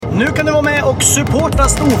Nu kan du vara med och supporta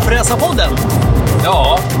Storfräsarpodden.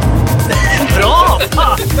 Ja. Bra!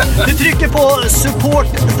 Du trycker på support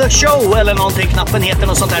the show eller någonting, knappen heter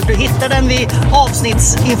något sånt där. Du hittar den vid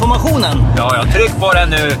avsnittsinformationen. Ja, jag tryck på den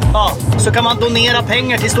nu. Ja, så kan man donera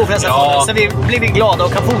pengar till Storfräsarpodden så blir vi glada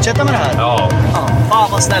och kan fortsätta med det här. Ja.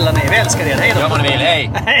 Fan vad snälla ni är, vi älskar er. Hej då. Gör vad ni vill,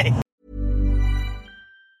 hej. Hej.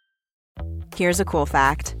 Here's a cool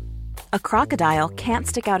fact. A crocodile can't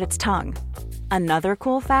stick out its tongue. Another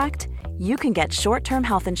cool fact, you can get short-term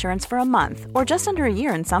health insurance for a month or just under a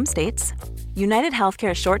year in some states. United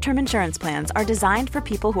Healthcare short-term insurance plans are designed for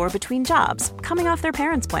people who are between jobs, coming off their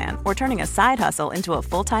parents' plan, or turning a side hustle into a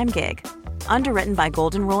full-time gig. Underwritten by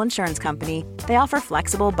Golden Rule Insurance Company, they offer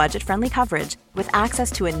flexible, budget-friendly coverage with access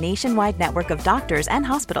to a nationwide network of doctors and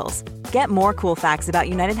hospitals. Get more cool facts about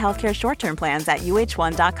United Healthcare short-term plans at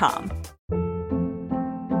uh1.com.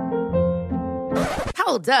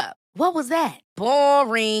 Hold up. What was that?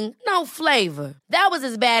 Boring. No flavor. That was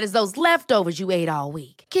as bad as those leftovers you ate all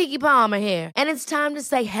week. Keke Palmer here, and it's time to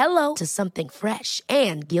say hello to something fresh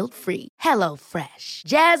and guilt-free. Hello Fresh.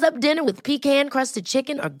 Jazz up dinner with pecan-crusted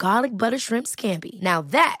chicken or garlic butter shrimp scampi. Now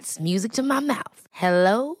that's music to my mouth.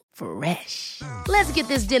 Hello Fresh. Let's get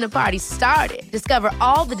this dinner party started. Discover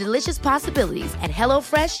all the delicious possibilities at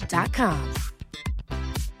hellofresh.com.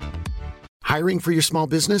 Hiring for your small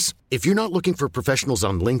business? If you're not looking for professionals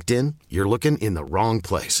on LinkedIn, you're looking in the wrong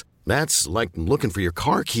place. That's like looking for your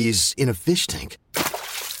car keys in a fish tank.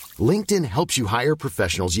 LinkedIn helps you hire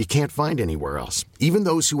professionals you can't find anywhere else, even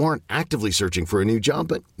those who aren't actively searching for a new job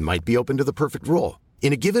but might be open to the perfect role.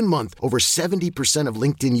 In a given month, over 70% of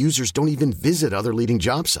LinkedIn users don't even visit other leading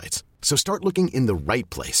job sites. So start looking in the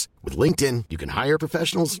right place. With LinkedIn, you can hire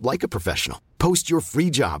professionals like a professional. Post your free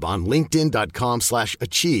job on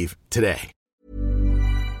linkedin.com/achieve today.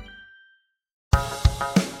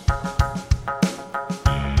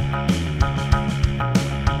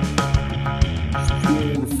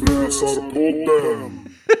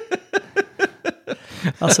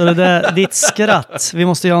 Alltså det där, ditt skratt, vi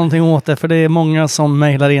måste göra någonting åt det, för det är många som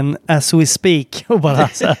mejlar in as we speak och bara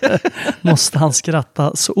så här, måste han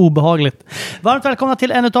skratta så obehagligt. Varmt välkomna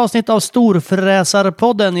till ännu ett avsnitt av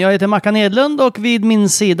Storfräsarpodden. Jag heter Mackan Edlund och vid min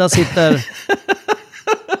sida sitter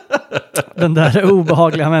den där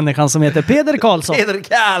obehagliga människan som heter Peder Karlsson. Peder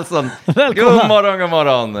Karlsson. Välkomna. God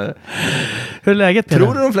morgon. Hur är läget, Peder?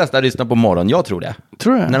 Tror du de flesta lyssnar på morgon? Jag tror det.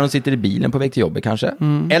 Tror du? När de sitter i bilen på väg till jobbet kanske.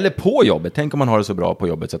 Eller på jobbet. Tänk om man har det så bra på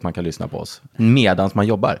jobbet så att man kan lyssna på oss medans man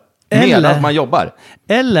jobbar. Eller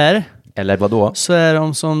vad då? Så är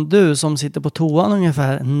de som du som sitter på toan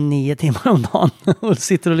ungefär 9 timmar om dagen och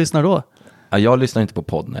sitter och lyssnar då. Ja, jag lyssnar inte på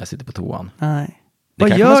podd när jag sitter på toan. Nej.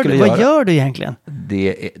 Vad gör du egentligen?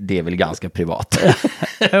 Det är väl ganska privat.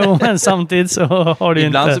 Jo, men samtidigt så har du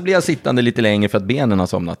Ibland inte... så blir jag sittande lite längre för att benen har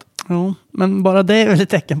somnat. Jo, men bara det är väl ett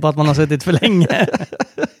tecken på att man har suttit för länge.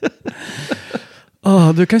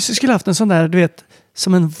 Du kanske skulle haft en sån där, du vet,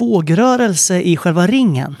 som en vågrörelse i själva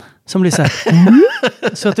ringen. Som blir så här,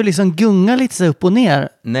 så att du liksom gungar lite så upp och ner.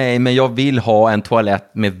 Nej, men jag vill ha en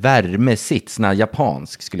toalett med värmesits, sån här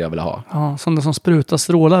japansk skulle jag vilja ha. Ja, som sprutar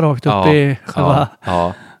strålar rakt upp i själva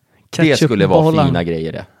det skulle vara fina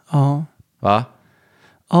grejer det. Ja. Va?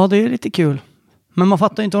 Ja, det är lite kul. Men man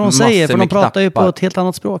fattar inte vad de säger, för de pratar ju på ett helt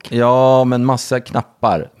annat språk. Ja, men massa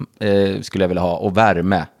knappar skulle jag vilja ha. Och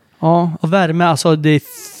värme. Ja, och värme, alltså det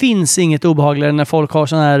finns inget obehagligare när folk har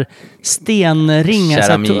såna här stenringar.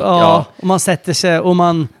 Keramik, och man sätter sig och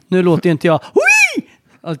nu låter ju inte jag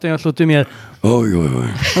utan jag låter ju mer oj.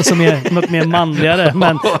 Alltså mer manligare.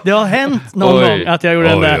 Men det har hänt någon gång att jag gjorde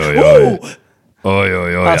den där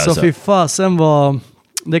oj. Alltså fy fasen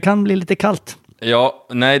det kan bli lite kallt. Ja,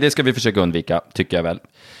 nej det ska vi försöka undvika, tycker jag väl.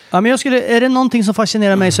 Ja, men är det någonting som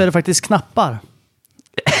fascinerar mig så är det faktiskt knappar.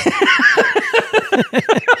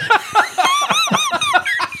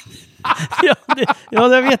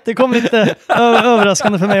 Jag vet, det kom lite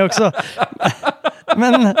överraskande för mig också.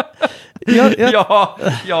 Men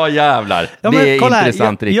ja jävlar. Ja, det är kolla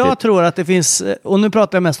intressant här. riktigt. Jag tror att det finns, och nu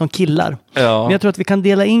pratar jag mest om killar. Ja. Men jag tror att vi kan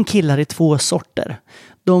dela in killar i 2 sorter.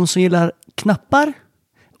 De som gillar knappar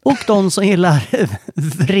och de som gillar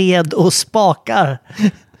vred och spakar.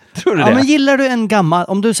 Tror du det? Ja, men gillar du en gammal,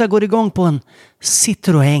 om du så går igång på en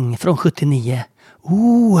Citroën från 79.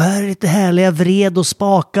 Här är lite härliga vred och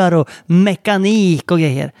spakar och mekanik och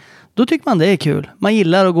grejer. Då tycker man det är kul. Man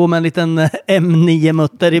gillar att gå med en liten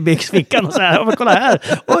M9-mutter i byxfickan och så här. Men kolla här.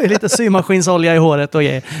 Oj, lite symaskinsolja i håret och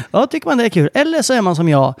grejer. Ja, tycker man det är kul. Eller så är man som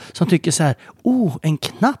jag som tycker så här. En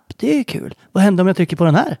knapp, det är kul. Vad händer om jag trycker på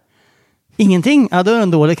den här? Ingenting. Ja, då är det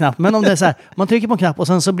en dålig knapp. Men om det är så här, man trycker på en knapp och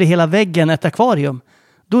sen så blir hela väggen ett akvarium.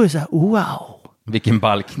 Då är det så här, wow. Vilken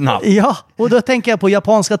ballknapp. Ja, och då tänker jag på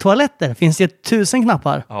japanska toaletter. Finns det 1000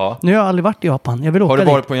 knappar? Ja. Nu har jag aldrig varit i Japan. Jag vill åka Har du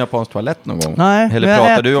dit. varit på en japansk toalett någon gång? Nej, Eller men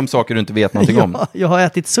pratar du om saker du inte vet någonting om? Ja, jag har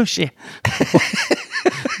ätit sushi.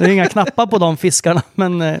 Det är inga knappar på de fiskarna,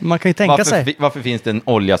 men man kan ju tänka sig. Varför finns det en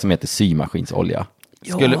olja som heter symaskinsolja?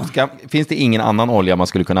 Finns det ingen annan olja man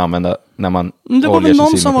skulle kunna använda när man Det var oljar väl sin någon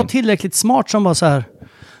symaskin? som var tillräckligt smart som var så här.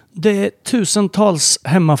 Det är tusentals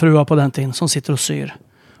hemmafruar på den tiden som sitter och syr.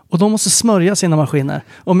 Och de måste smörja sina maskiner.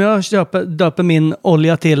 Om jag döper min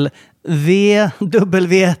olja till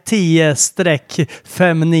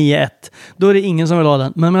VW10-591, då är det ingen som vill ha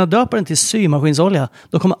den. Men om jag döper den till symaskinsolja,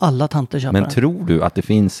 då kommer alla tanter köpa den. Men tror du att det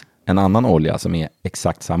finns en annan olja som är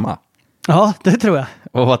exakt samma? Ja, det tror jag.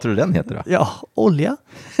 Och vad tror du den heter då? Ja, olja.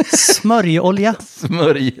 Smörjolja.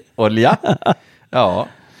 Smörjolja. Ja. Det var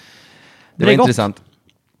Bregott. intressant.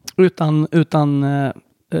 Utan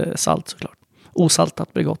salt såklart.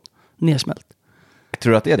 Osaltat Bregott. Nersmält.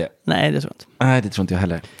 Tror du att det är det? Nej, det tror jag inte. Nej, det tror inte jag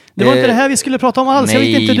heller. Det var inte det här vi skulle prata om alls.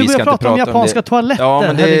 Nej, jag vet inte, du vi ska började prata om inte japanska toaletter. Ja,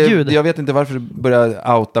 men herregud. jag vet inte varför du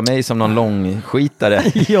börjar outa mig som någon långskitare.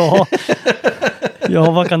 Ja,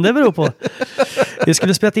 vad kan det bero på? Vi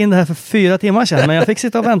skulle spela in det här för 4 timmar sedan, men jag fick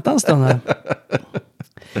sitta och vänta en stund här.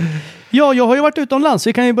 Ja, jag har ju varit utomlands, så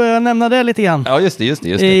vi kan ju börja nämna det lite grann. Ja, just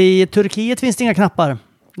det. I Turkiet finns det inga knappar.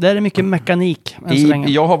 Där är det mycket mekanik än så länge.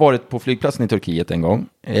 Jag har varit på flygplatsen i Turkiet en gång.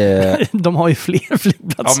 De har ju fler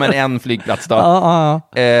flygplatser. Ja, men en flygplats då. Ja.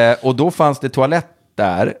 Och då fanns det toalett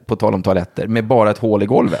där, på tal om toaletter, med bara ett hål i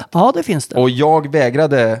golvet. Ja, det finns det. Och jag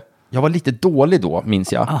vägrade, jag var lite dålig då,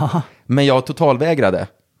 minns jag. Aha. Men jag totalvägrade.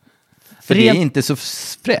 För det är inte så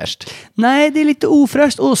fräscht. Nej, det är lite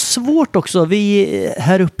ofräscht och svårt också. Vi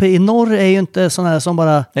här uppe i norr är ju inte sådana här som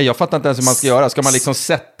bara... Nej, jag fattar inte ens hur man ska göra. Ska man liksom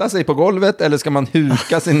sätta sig på golvet eller ska man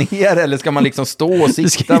huka sig ner eller ska man liksom stå och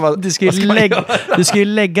sitta? Du ska ju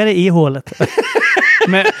lägga det i hålet.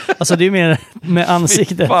 Alltså det är ju mer med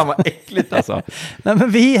ansiktet. Fan vad äckligt alltså. Nej,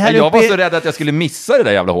 men vi här jag uppe var så rädd att jag skulle missa det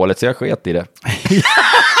där jävla hålet så jag sket i det.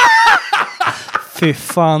 Fy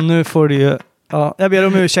fan, nu får du ju... Ja, jag ber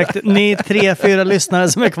om ursäkt. Ni 3-4 lyssnare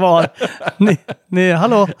som är kvar. Ni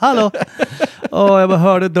hallå. Jag bara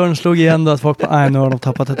hörde dörren slog igen då att folk bara, nej, nu har de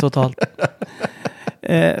tappat det totalt.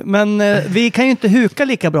 Men vi kan ju inte huka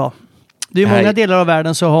lika bra. Det är ju många delar av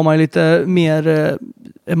världen så har man ju lite mer,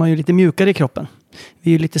 är man ju lite mjukare i kroppen.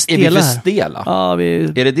 Vi är ju lite stela här. Är vi för stela? Ja,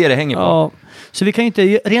 är det hänger på? Ja, så vi kan ju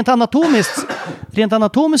inte, rent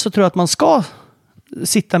anatomiskt så tror jag att man ska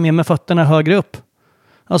sitta med fötterna högre upp.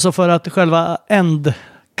 Alltså för att själva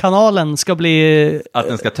ändkanalen ska bli... Att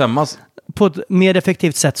den ska tömmas? På ett mer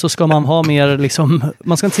effektivt sätt så ska man ha mer liksom...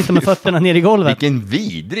 Man ska inte sitta med fötterna ner i golvet. Vilken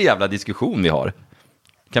vidrig jävla diskussion vi har.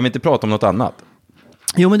 Kan vi inte prata om något annat?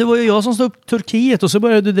 Jo, men det var ju jag som stod upp Turkiet och så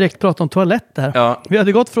började du direkt prata om toaletter. Ja. Vi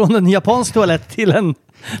hade gått från en japansk toalett till en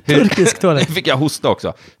turkisk toalett. Fick jag hosta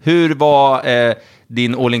också. Hur var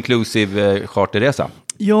din all-inclusive charterresa?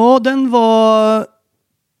 Ja, den var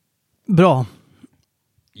bra.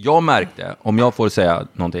 Jag märkte, om jag får säga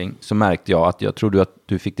någonting, så märkte jag att jag trodde att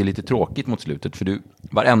du fick det lite tråkigt mot slutet. För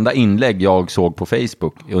varenda inlägg jag såg på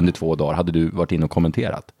Facebook under 2 dagar hade du varit inne och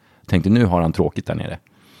kommenterat. Tänkte, nu har han tråkigt där nere.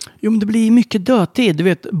 Jo, men det blir mycket dödtid. Du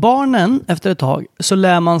vet, barnen efter ett tag så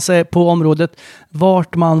lär man sig på området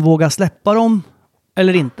vart man vågar släppa dem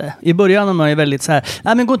eller inte. I början är man ju väldigt så här,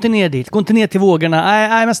 nej men gå inte ner dit, gå inte ner till vågorna,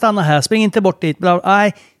 nej men stanna här, spring inte bort dit,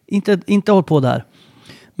 nej, inte håll på där.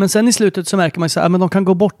 Men sen i slutet så märker man så här, men de kan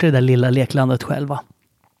gå bort till det där lilla leklandet själva.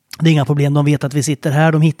 Det är inga problem, de vet att vi sitter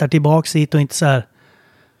här, de hittar tillbaks hit och inte så här.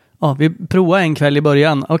 Ja, vi provade en kväll i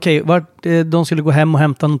början. Okej, de skulle gå hem och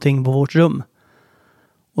hämta någonting på vårt rum.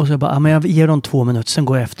 Och så bara, men jag ger dem 2 minuter, sen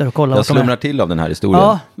går jag efter och kollar. Jag slumrar till av den här historien.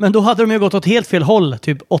 Ja, men då hade de ju gått åt helt fel håll,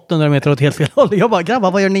 typ 800 meter åt helt fel håll. Jag bara,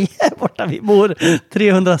 grabbar, vad gör ni här borta? Vi bor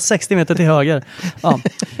 360 meter till höger. Ja.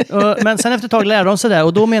 Men sen efter ett tag lärde de sig det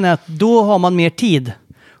och då menar jag att då har man mer tid.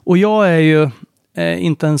 Och jag är ju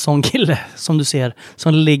inte en sån kille som du ser,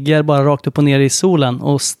 som ligger bara rakt upp och ner i solen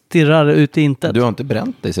och stirrar ut i intet. Du har inte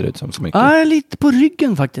bränt dig, ser det ut som så mycket. Ja, lite på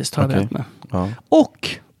ryggen faktiskt har jag bränt mig. Ja.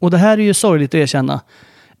 Och det här är ju sorgligt att erkänna.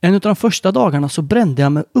 En av de första dagarna så brände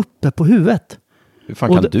jag mig uppe på huvudet. Hur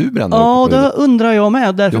fan kan du bränna dig uppe på huvudet? Ja, det undrar jag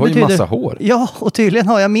med. Därför du har ju massa hår. Ja, och tydligen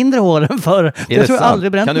har jag mindre hår än förr. Jag tror jag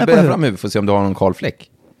aldrig bränt mig på huvudet. Kan du börja fram huvudet för att se om du har någon kalfläck?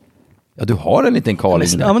 Ja, du har en liten kal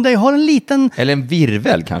linje. Ja, men jag har en liten... Eller en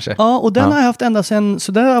virvel kanske. Ja, och den har jag haft ända sedan...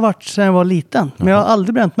 Så det har jag varit sedan jag var liten. Men jag har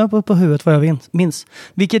aldrig bränt mig på huvudet vad jag minns.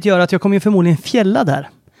 Vilket gör att jag kommer förmodligen fjälla där.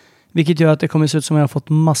 Vilket gör att det kommer se ut som att jag har fått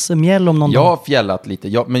massor mjäll om någon dag. Jag har fjällat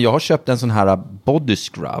lite. Men jag har köpt en sån här body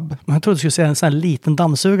scrub. Jag trodde du skulle säga en sån här liten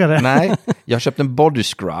dammsugare. Nej, jag har köpt en body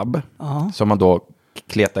scrub. Som man då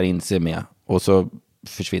kletar in sig med. och så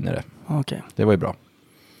försvinner det. Okej. Det var ju bra.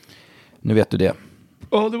 Nu vet du det.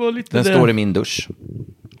 Ja, det var lite Den står i min dusch.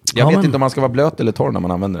 Jag vet inte om man ska vara blöt eller torr när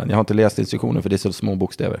man använder den. Jag har inte läst instruktionen för det är så små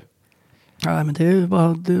bokstäver. Nej, men det är ju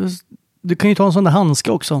bara... Du kan ju ta en sån där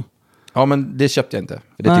handske också. Ja, men det köpte jag inte.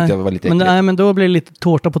 För det tyckte jag var lite äckligt. Men då blir det lite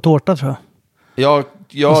tårta på tårta, tror jag.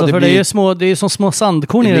 Ja, alltså, det för blir... det är ju som små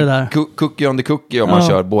sandkorn i det där. Cookie on the cookie om man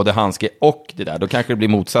kör både handske och det där. Då kanske det blir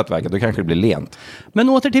motsatt verkan. Då kanske det blir lent. Men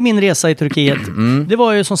åter till min resa i Turkiet. Det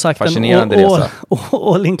var ju som sagt fascinerande resa.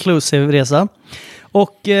 All inclusive resa.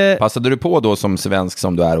 Och, passade du på då som svensk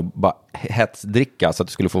som du är och bara hetsdricka så att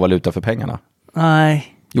du skulle få valuta för pengarna?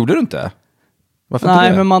 Nej. Gjorde du inte? Varför Nej,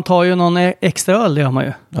 inte det? men man tar ju någon extra öl, det gör man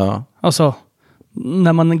ju. Ja. Alltså,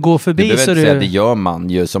 när man går förbi du så inte säga, det gör man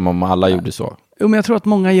ju som om alla gjorde så. Jo, men jag tror att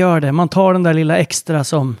många gör det. Man tar den där lilla extra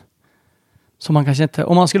som man kanske inte...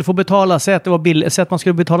 Om man skulle få betala, säg att det var billigt, säg att man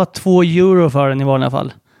skulle betala 2 euro för den i vanliga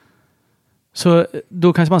fall. Så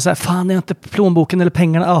då kanske man säger, fan, det är inte plånboken eller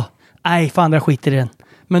pengarna. Nej, fan, jag skiter i den.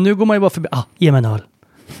 Men nu går man ju bara förbi, ge mig en öl.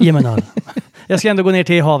 Ge mig en öl. Jag ska ändå gå ner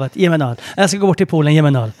till havet, ge mig en öl. Jag ska gå bort till poolen, ge mig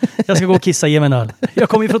en öl. Jag ska gå och kissa, ge mig en öl. Jag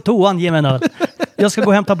kommer ju från toan, ge mig en öl. Jag ska gå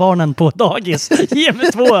och hämta barnen på dagis, ge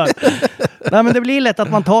mig 2 öl. Nej, men det blir lätt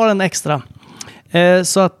att man tar en extra.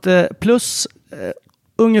 Så att plus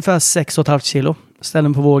ungefär 6,5 kilo.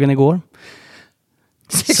 Ställde på vågen igår.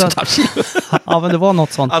 6,5 kilo? Ja, men det var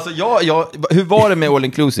något sånt. Alltså, hur var det med all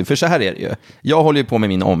inclusive? För så här är det ju. Jag håller ju på med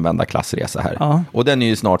min omvända klassresa här. Ja. Och den är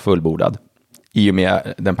ju snart fullbordad. I och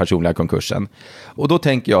med den personliga konkursen. Och då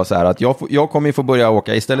tänker jag så här att jag kommer ju få börja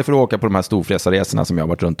åka, istället för att åka på de här storfräsarresorna som jag har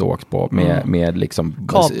varit runt och åkt på med liksom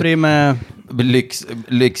Capri med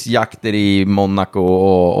lyxjakter i Monaco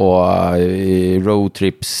och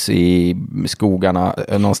roadtrips i skogarna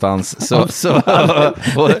någonstans. Så,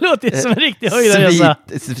 det låter som en riktig höjdarresa.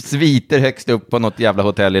 Sviter högst upp på något jävla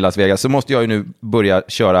hotell i Las Vegas. Så måste jag ju nu börja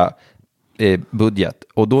köra budget.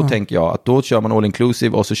 Och då tänker jag att då kör man all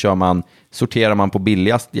inclusive och så sorterar man på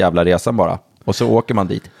billigast jävla resan bara. Och så åker man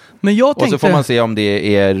dit. Men jag tänkte... Och så får man se om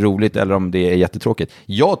det är roligt eller om det är jättetråkigt.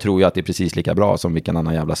 Jag tror ju att det är precis lika bra som vilken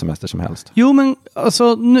annan jävla semester som helst. Jo, men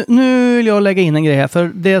alltså nu vill jag lägga in en grej här.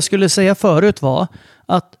 För det jag skulle säga förut var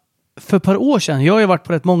att för ett par år sedan, jag har ju varit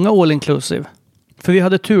på rätt många all inclusive. För vi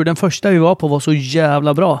hade tur, den första vi var på var så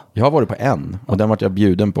jävla bra. Jag har varit på en och den var jag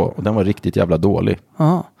bjuden på och den var riktigt jävla dålig.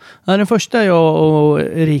 Ja, den första jag och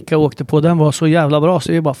Erika åkte på, den var så jävla bra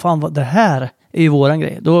så vi bara, fan, det här är ju våran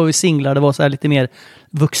grej. Då var vi singlar, det var så här lite mer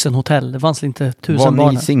vuxenhotell. Det fanns inte 1000 barn.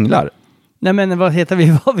 Var ni singlar? Nej, men vad heter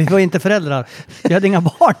vi? Vi var inte föräldrar. Vi hade inga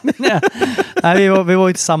barn. Nej, vi var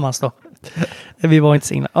ju tillsammans då. Vi var inte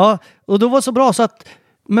singlar. Ja, och då var det så bra så att,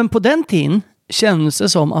 men på den tiden kändes det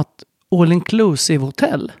som att all inclusive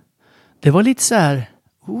hotell, det var lite så här,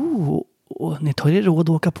 ni tar er råd att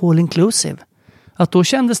åka på all inclusive. Att då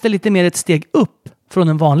kändes det lite mer ett steg upp från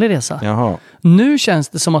en vanlig resa. Jaha. Nu känns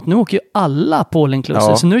det som att nu åker ju alla på all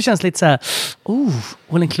inclusive. Ja. Så nu känns det lite så här,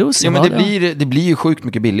 all inclusive. Ja, men det blir ju sjukt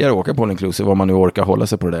mycket billigare att åka på all inclusive om man nu orkar hålla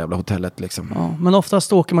sig på det där jävla hotellet liksom. Ja, men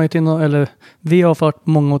oftast åker man ju till eller vi har fått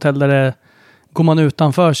många hotell där det går man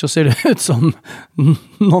utanför så ser det ut som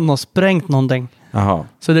någon har sprängt någonting. Aha.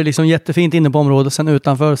 Så det är liksom jättefint inne på området. Sen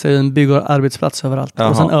utanför så är det en bygg- och arbetsplats överallt. Aha.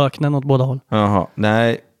 Och sen öknen åt båda håll. Jaha,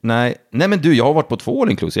 nej, men du, jag har varit på 2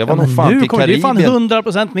 all inclusive. Jag var nog fan nu till Karibien. Det är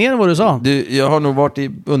fan 100% mer än vad du sa. Du, jag har nog varit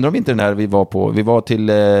undrar om inte den här vi var till,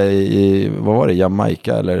 vad var det,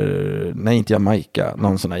 Jamaica eller, nej inte Jamaica,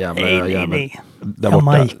 någon sån här jävla. Nej.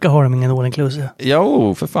 Jamaica har de ingen all inclusive.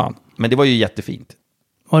 Jo, för fan. Men det var ju jättefint.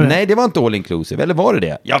 Nej, det var inte all inclusive. Eller var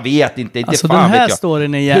det? Jag vet inte. Alltså fan den här vet jag.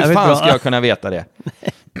 storyn är jävligt bra. Hur fan ska jag kunna veta det?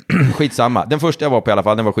 Skitsamma. Den första jag var på i alla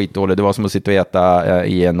fall, den var skitdålig. Det var som att sitta och äta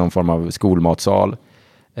i någon form av skolmatsal.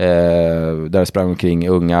 Där sprang omkring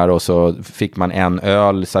ungar och så fick man en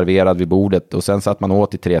öl serverad vid bordet och sen satt man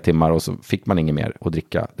åt i 3 timmar och så fick man inget mer att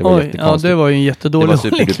dricka. Det var jättekonstigt. Ja, det var ju en jättedålig. Det var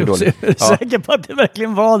superdåligt. Jag är säker på att det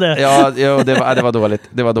verkligen var det. Ja, det var dåligt.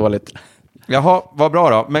 Det var dåligt. Jaha, vad bra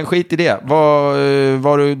då. Men skit i det.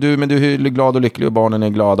 Men du är glad och lycklig och barnen är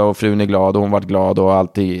glada och frun är glad och hon var glad och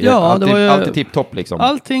alltid tipptopp liksom.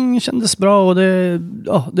 Allting kändes bra och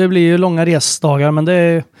det blir ju långa resdagar, men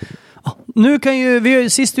det nu kan ju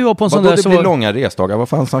sist vi var på en sån där så... Det blir långa resdagar, vad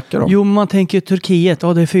fan snackar du om? Jo, man tänker ju Turkiet,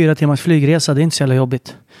 det är 4 timmars flygresa, det är inte så jävla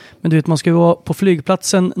jobbigt. Men du vet, man ska ju vara på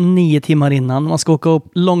flygplatsen 9 timmar innan, man ska åka upp,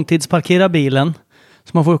 långtidsparkera bilen, så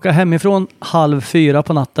man får åka hemifrån 3:30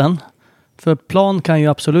 på natten. För plan kan ju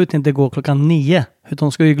absolut inte gå 9:00, utan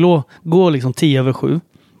de ska ju gå liksom 7:10.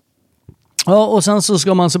 Ja, och sen så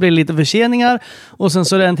blir det lite förseningar och sen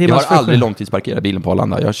så är det en timmas... Jag har aldrig långtidsparkerat bilen på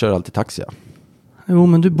Arlanda, jag kör alltid taxi. Jo,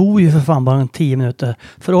 men du bor ju för fan bara 10 minuter.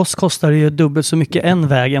 För oss kostar det ju dubbelt så mycket en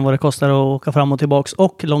väg än vad det kostar att åka fram och tillbaks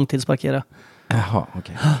och långtidsparkera. Jaha,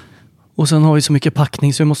 okej. Och sen har vi så mycket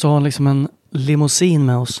packning så vi måste ha liksom en limousin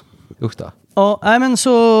med oss. Usch då. Ja, nej men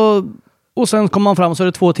så... Och sen kommer man fram så är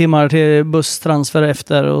det 2 timmar till busstransfer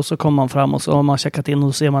efter och så kommer man fram och så har man checkat in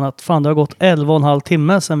och så ser man att fan det har gått 11,5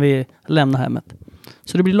 timme sedan vi lämnade hemmet.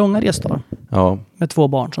 Så det blir långa resdagar. Ja. Med 2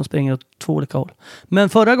 barn som springer åt 2 olika håll. Men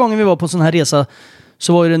förra gången vi var på sån här resa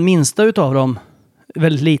så var ju den minsta utav dem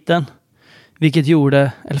väldigt liten. Vilket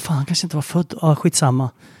gjorde... Eller fan, han kanske inte var född. Ja, skitsamma.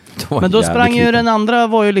 Men då sprang ju den andra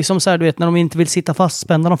var ju liksom så här, du vet, när de inte vill sitta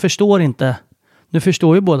fastspända. De förstår inte. Nu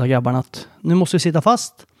förstår ju båda grabbarna att nu måste vi sitta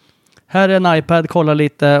fast. Här är en iPad, kolla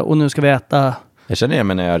lite och nu ska vi äta. Jag känner igen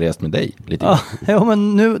mig när jag har rest med dig lite. Ja,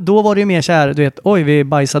 men nu, då var det ju mer så här, du vet, oj, vi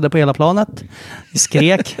bajsade på hela planet. Vi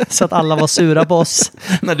skrek så att alla var sura på oss.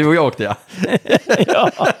 När du och jag åkte, ja.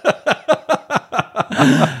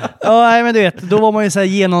 Ja, nej, men du vet, då var man ju så här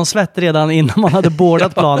genomsvett redan innan man hade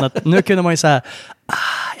bordat planet. Nu kunde man ju så här,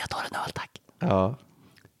 jag tar en öl, tack. Ja.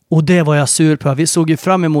 Och det var jag sur på. Vi såg ju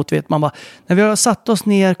fram emot, vet man bara, när vi har satt oss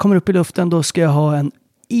ner, kommer upp i luften, då ska jag ha en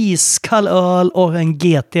iskall öl och en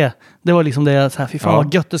GT. Det var liksom det jag så här, fy fan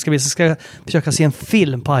vad gött det ska bli. Så ska jag försöka se en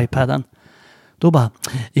film på iPaden. Då bara,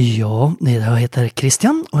 ja, jag heter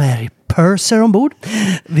Christian och är i Purser ombord.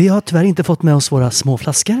 Vi har tyvärr inte fått med oss våra små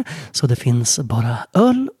flaskor, så det finns bara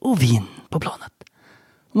öl och vin på planet.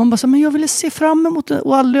 Och man bara så, men jag ville se fram emot det.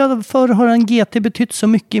 Och aldrig förr har en GT betytt så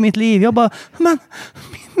mycket i mitt liv. Jag bara, men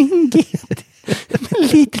min GT.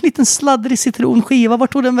 En liten sladdrig citronskiva.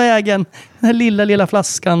 Vart tog den vägen? Den här lilla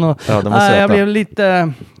flaskan. Och, ja, de var söta. Jag blev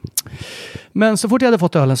lite... Men så fort jag hade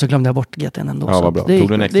fått ölen så glömde jag bort GT'n ändå. Ja, vad bra. Tog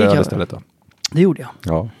du en extra öl istället då? Det gjorde jag.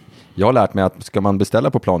 Ja. Jag har lärt mig att ska man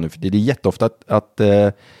beställa på plan nu, för det är jätteofta att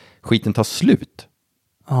skiten tar slut.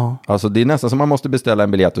 Ja. Alltså det är nästan som man måste beställa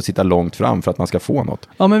en biljett och sitta långt fram för att man ska få något.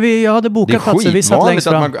 Ja, men jag hade bokat platser. Vi satt längst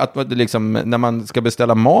fram. Att man liksom, när man ska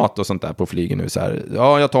beställa mat och sånt där på flygen nu så här,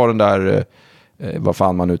 ja, jag tar den där, vad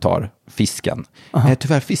fan man nu tar, fisken.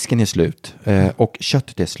 Tyvärr, fisken är slut och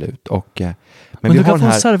köttet är slut. Och, men vi du har kan få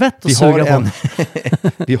en servett och suga på.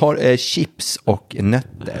 Vi har chips och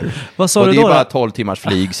nötter. Vad sa och du det är då? Bara 12 timmars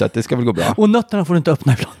flyg, så att det ska väl gå bra. Och nötterna får du inte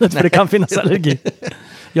öppna i planet för det kan finnas allergi.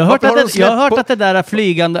 Jag har hört att det där är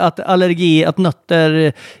flygande, att allergi, att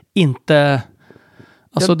nötter inte...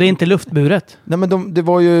 Alltså det är inte luftburet. Nej, men det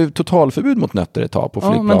var ju totalförbud mot nötter ett tag på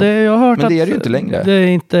flygplan. Men jag har hört men det är att det ju inte längre. Det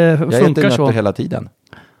inte funkar så. Jag äter nötter hela tiden.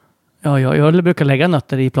 Ja, jag brukar lägga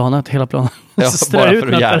nötter i planet, hela planet. Ja, bara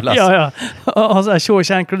för att jävlas. Ja. Och så här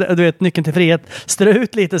Shawshank, du vet, nyckeln till frihet. Strö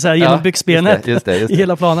ut lite så här genom byxbenet just det. i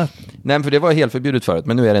hela planet. Nej, för det var helt förbjudet förut,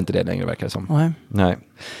 men nu är det inte det längre, verkar det som. Nej.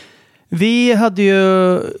 Vi hade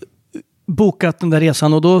ju bokat den där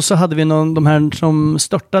resan och då så hade vi de här som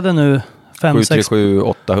störtade nu 737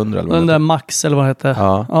 800 eller vad den där Max eller vad det heter.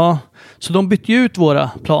 Ja. Så de bytte ju ut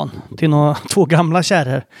våra plan till 2 gamla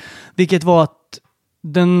kärror. Vilket var att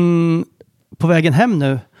på vägen hem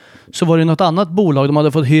nu så var det något annat bolag. De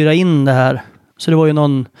hade fått hyra in det här. Så det var ju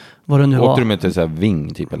någon, vad det nu var. Åkte de inte så här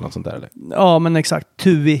Ving typ eller något sånt där eller? Ja, men exakt.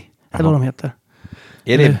 TUI eller vad de heter.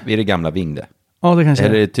 Är det gamla Ving det? Ja, det kanske är.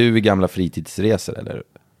 Eller är det TUI gamla fritidsresor eller?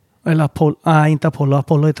 Eller Apollo. Nej, inte Apollo.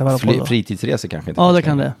 Apollo heter väl Apollo. Fritidsresor kanske inte. Ja, det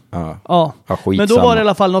kan det. Ja. Men då var det i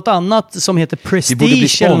alla fall något annat som heter Prestige. Vi borde bli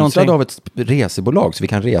sponsrade av ett resebolag så vi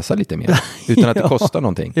kan resa lite mer. Utan att det kostar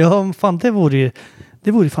någonting. Ja, fan det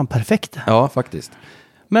vore fan perfekt. Ja, faktiskt.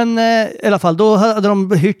 Men i alla fall, då hade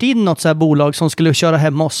de hyrt in något så här bolag som skulle köra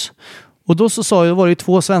hem oss. Och då så var det ju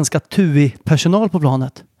 2 svenska TUI-personal på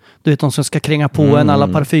planet. Du vet, de som ska kränga på en alla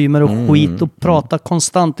parfymer och skit och prata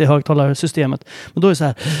konstant i högtalarsystemet. Men då är det så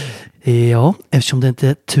här, ja, eftersom det inte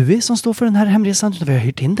är TUI som står för den här hemresan utan vi har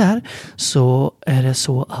hyrt in det här, så är det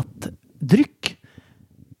så att dryck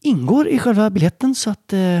ingår i själva biljetten, så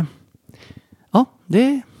att ja,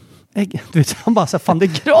 det du vet, han bara så fan det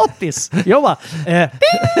är gratis. Jag bara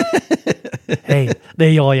hej, det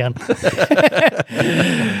är jag igen.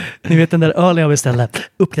 Ni vet den där ölen jag beställde,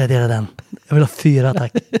 uppgradera den. Jag vill ha 4,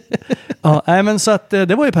 tack. Ja, men så att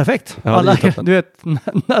det var ju perfekt. Ja, alla, du vet,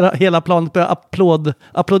 när hela planet började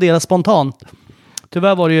applådera spontant.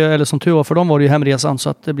 Tyvärr var det ju, eller som tur var för dem var det ju hemresan, så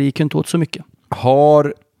att det gick inte åt så mycket.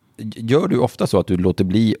 Gör du ofta så att du låter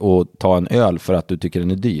bli att ta en öl för att du tycker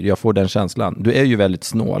den är dyr? Jag får den känslan. Du är ju väldigt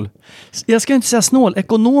snål. Jag ska inte säga snål,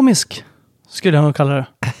 ekonomisk skulle jag nog kalla det.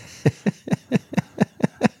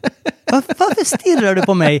 Varför stirrar du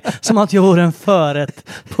på mig som att jag vore en förrätt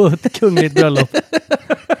på ett kungligt bröllop?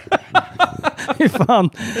 Fy fan.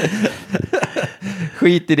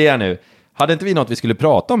 Skit i det nu. Hade inte vi något vi skulle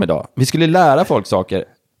prata om idag? Vi skulle lära folk saker.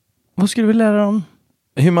 Vad skulle vi lära dem?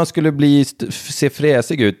 hur man skulle se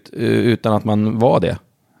fräsig ut utan att man var det.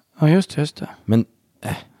 Ja, just det. Men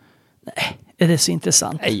nej, är det så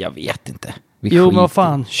intressant? Nej, jag vet inte. Jo, men vad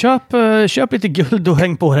fan. Köp lite guld och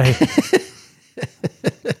häng på dig.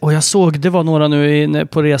 Och jag såg, det var några nu inne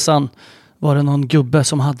på resan. Var det någon gubbe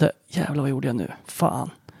som hade... Jävlar, vad gjorde jag nu? Fan.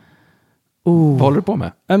 Vad håller du på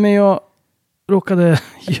med? Nej, men jag råkade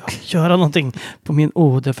göra någonting på min...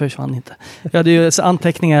 det försvann inte. Jag hade ju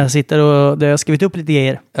anteckningar, jag sitter och där jag skrivit upp lite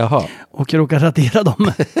grejer. Jaha. Och jag råkade radera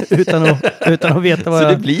dem utan att veta vad Så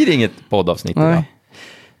det blir inget poddavsnitt idag?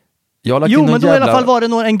 Jo, men då i alla fall var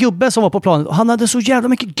det en gubbe som var på planet. Och han hade så jävla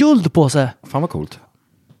mycket guld på sig. Fan vad coolt.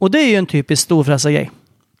 Och det är ju en typisk storfräsargrej.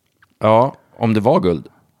 Ja, om det var guld.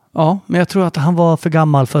 Ja, men jag tror att han var för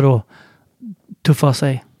gammal för att tuffa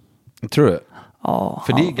sig. Tror du? Ja.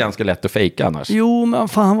 För det är ganska lätt att fejka annars. Jo, men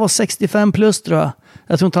fan, han var 65 plus tror jag.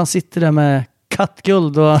 Jag tror inte han sitter där med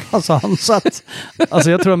kattguld och han satt...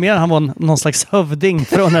 Alltså jag tror mer han var någon slags hövding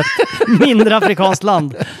från ett mindre afrikanskt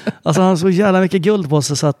land. Alltså han har så jävla mycket guld på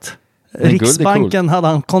sig så att Riksbanken hade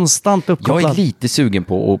han konstant uppkopplad. Jag är lite sugen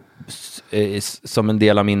på att som en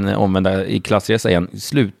del av min omvända i klassresa igen,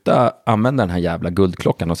 sluta använda den här jävla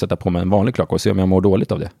guldklockan och sätta på mig en vanlig klocka och se om jag mår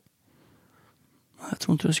dåligt av det. Jag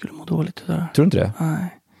tror inte du skulle må dåligt där. Tror du inte det?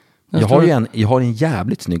 Nej. Jag har en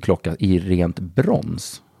jävligt snygg klocka i rent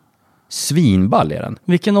brons. Svinball är den.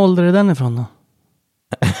 Vilken ålder är den ifrån då?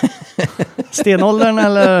 Stenåldern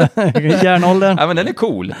eller järnåldern? Ja, men den är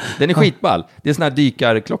cool. Den är skitball. Det är en sån här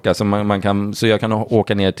dykarklocka som man kan, så jag kan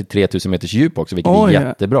åka ner till 3000 meters djup också, vilket är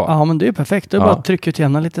jättebra. Ja, men det är perfekt. Det är bara att trycka ut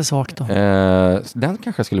gärna lite svagt då. Den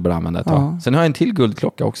kanske jag skulle börja använda ett tag. Sen har jag en till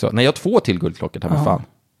guldklocka också. Nej, jag har 2 till guldklockor. Fan.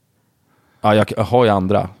 Ja, jag har ju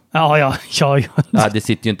andra. Ja. Nej, det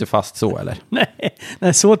sitter ju inte fast så, eller?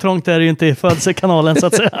 Nej, så trångt är det ju inte i födelsekanalen så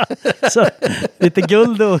att säga. Så, lite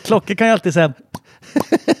guld och klockor kan jag alltid säga.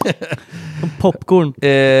 Popcorn.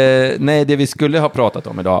 Nej, det vi skulle ha pratat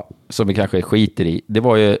om idag, som vi kanske skiter i, det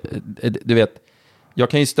var ju, du vet, jag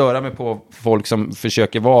kan ju störa mig på folk som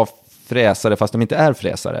försöker vara fräsare fast de inte är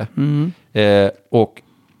fräsare. Och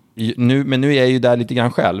men nu är jag ju där lite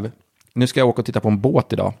grann själv. Nu ska jag åka och titta på en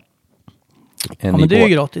båt idag. Men det är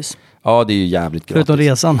ju gratis. Ja, det är ju jävligt gratis. Förutom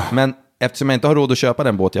resan. Men eftersom jag inte har råd att köpa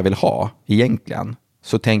den båt jag vill ha egentligen,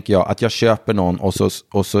 så tänker jag att jag köper någon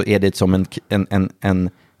och så är det som en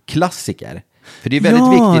klassiker. För det är väldigt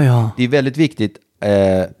viktigt. Ja. Det är väldigt viktigt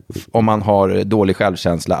om man har dålig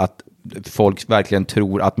självkänsla att folk verkligen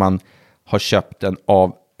tror att man har köpt den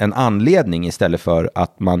av en anledning istället för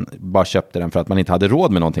att man bara köpte den för att man inte hade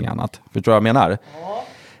råd med någonting annat. Förstår du vad jag menar? Ja.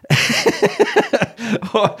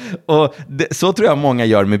 Så tror jag många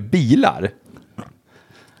gör med bilar.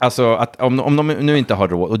 Alltså att om de nu inte har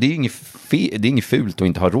råd, och det är inget fult att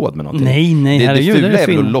inte ha råd med någonting. Nej, det fula är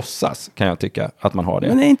väl att låtsas, kan jag tycka, att man har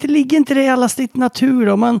det. Men ligger inte det i allas ditt natur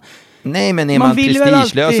då? Nej, men är man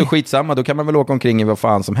prestigelös och skitsamma, då kan man väl åka omkring i vad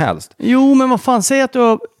fan som helst. Jo, men vad fan, säg att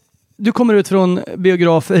du kommer ut från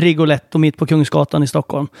biograf Rigoletto mitt på Kungsgatan i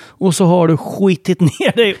Stockholm och så har du skitit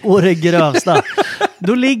ner dig och det grövsta.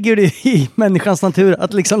 Då ligger det i människans natur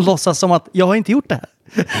att liksom låtsas som att jag har inte gjort det här.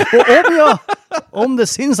 Och om det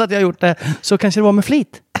syns att jag har gjort det, så kanske det var med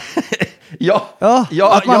flit. Ja,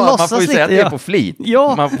 man får ju säga att det är på flit.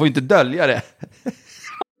 Ja. Man får ju inte dölja det.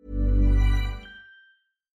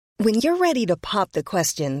 When you're ready to pop the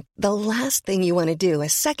question, the last thing you want to do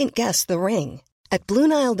is second guess the ring. At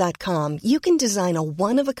BlueNile.com, you can design a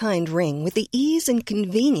one-of-a-kind ring with the ease and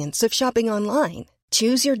convenience of shopping online.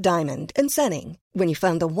 Choose your diamond and setting. When you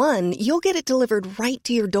find the one, you'll get it delivered right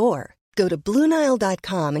to your door. Go to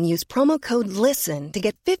BlueNile.com and use promo code LISTEN to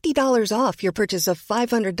get $50 off your purchase of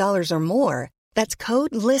 $500 or more. That's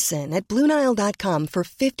code LISTEN at BlueNile.com for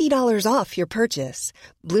 $50 off your purchase.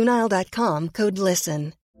 BlueNile.com, code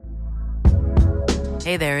LISTEN.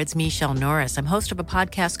 Hey there, it's Michelle Norris. I'm host of a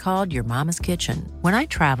podcast called Your Mama's Kitchen. When I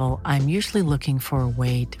travel, I'm usually looking for a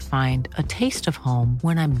way to find a taste of home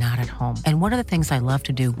when I'm not at home. And one of the things I love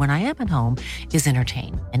to do when I am at home is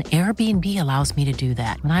entertain. And Airbnb allows me to do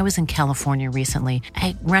that. When I was in California recently,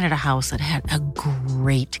 I rented a house that had a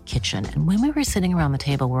great kitchen. And when we were sitting around the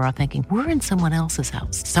table, we were all thinking, we're in someone else's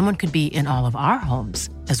house. Someone could be in all of our homes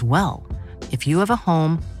as well. If you have a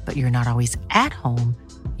home, but you're not always at home,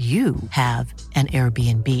 you have an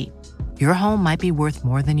Airbnb. Your home might be worth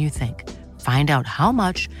more than you think. Find out how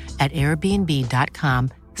much at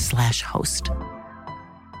airbnb.com/host.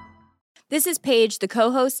 This is Paige, the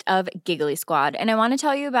co-host of Giggly Squad, and I want to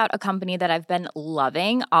tell you about a company that I've been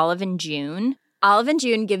loving, Olive & June. Olive &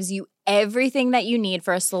 June gives you everything that you need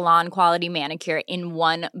for a salon-quality manicure in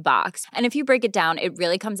one box. And if you break it down, it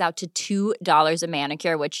really comes out to $2 a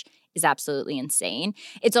manicure, which is absolutely insane.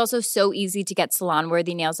 It's also so easy to get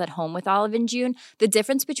salon-worthy nails at home with Olive & June. The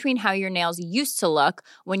difference between how your nails used to look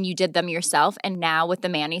when you did them yourself and now with the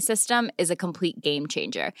Mani system is a complete game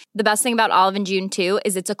changer. The best thing about Olive & June, too,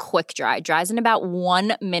 is it's a quick dry. Dries in about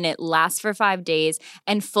 1 minute, lasts for 5 days,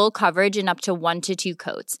 and full coverage in up to 1 to 2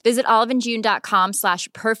 coats. Visit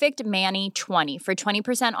oliveandjune.com/perfectmani20 for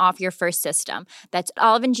 20% off your first system. That's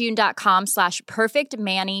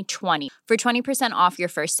oliveandjune.com/perfectmani20 for 20% off your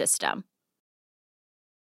first system.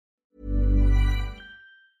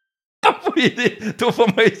 Då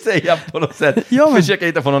får man ju säga på något sätt. Ja, men försöka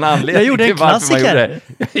hitta på någon anledning. jag gjorde en till varför man klassiker. gjorde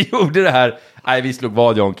det. Jag gjorde det här. Nej, vi slog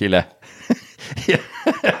vad, John, kille.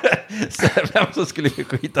 Så vem som skulle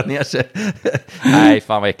skita ner sig. Nej,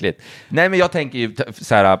 fan vad äckligt. Nej, men jag tänker ju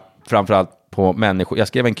så här, framförallt på människor. Jag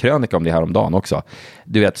skrev en krönika om det här om dagen också.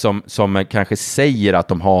 Du vet, som kanske säger att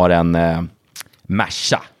de har en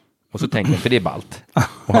Merca. Och så tänker jag, för det är ballt.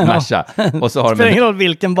 Och ha Merca. Och så har spelar ingen roll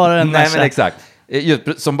vilken, bara en Nej, Merca. men exakt.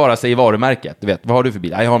 Just, som bara säger varumärket. Du vet, vad har du för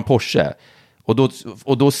bil? Jag har en Porsche.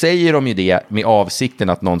 Och då säger de ju det med avsikten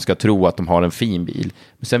att någon ska tro att de har en fin bil.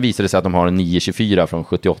 Men sen visar det sig att de har en 924 från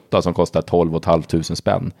 78 som kostar 12 500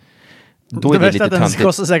 spänn. Då är det lite att den tantigt.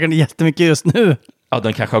 kostar säkert jättemycket just nu. Ja,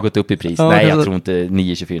 den kanske har gått upp i pris. Ja, Nej, jag tror inte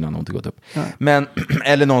 924 har inte gått upp. Ja. Men,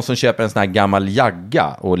 eller någon som köper en sån här gammal jagga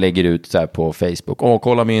och lägger ut så här på Facebook.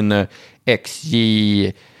 Kolla min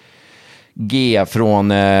XJG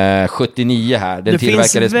från 79 här. Den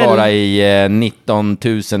tillverkades bara i 19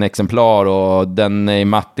 000 exemplar och den är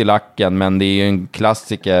matt i lacken, men det är ju en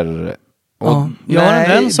klassiker. Och jag har en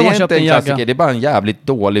vän som har köpt en jagga. Det är bara en jävligt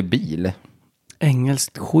dålig bil.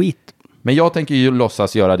 Engelskt skit. Men jag tänker ju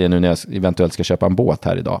låtsas göra det nu när jag eventuellt ska köpa en båt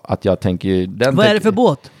här idag. Att jag tänker, vad är det för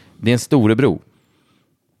båt? Det är en Storebro.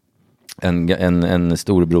 En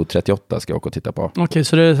Storebro 38 ska jag åka och titta på. Okej,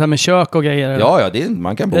 så det är så här med kök och grejer? Ja,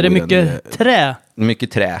 man kan bo är det i mycket trä?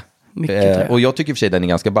 Mycket trä. Och jag tycker för sig den är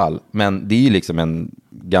ganska ball. Men det är ju liksom en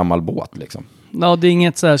gammal båt liksom. Ja, det är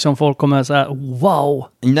inget så här som folk kommer så här, wow.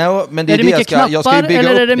 No, men det är det mycket knappar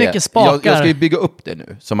eller är det mycket spakar? Jag ska ju bygga upp det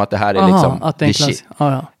nu. Som att det här är liksom att det är shit.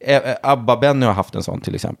 Abba-Benny har haft en sån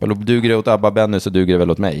till exempel. Och duger det åt Abba-Benny så duger det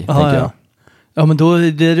väl åt mig, tänker jag. Ja, men då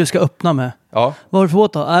är det du ska öppna med. Ja. Vad har du för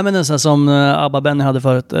båt då? Nej, men den så här som Abba-Benny hade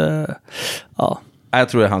förut. Ja. Jag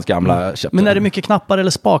tror det är hans gamla köpte. Men är det mycket knappar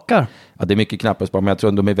eller spakar? Ja, det är mycket knappar och spakar, men jag tror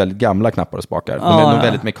att de är väldigt gamla knappar och spakar. De är nog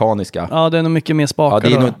väldigt mekaniska. Ja, det är nog mycket mer spakar.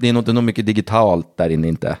 Ja, det är nog inte mycket digitalt där inne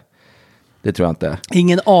inte. Det tror jag inte.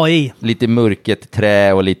 Ingen AI. Lite mörket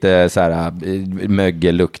trä och lite så här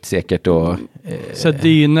mögellukt säkert. Och, så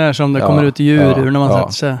dyner som det kommer ut djur ur när man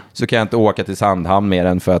sätter sig. Så kan jag inte åka till Sandhamn mer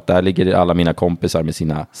än för att där ligger alla mina kompisar med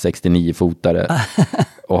sina 69-fotare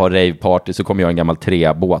och har raveparty, så kommer jag en gammal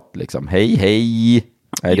träbåt liksom. Hej.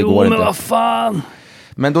 Nej, det går inte. Men vad fan.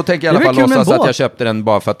 Men då tänker jag i alla fall låtsas att jag köpte den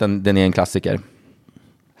bara för att den är en klassiker.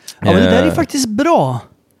 Ja, men det där är faktiskt bra.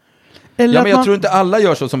 Eller ja, men jag tror inte alla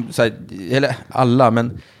gör så som, eller alla,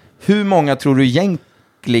 men hur många tror du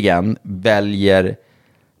egentligen väljer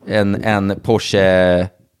en Porsche,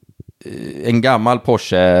 en gammal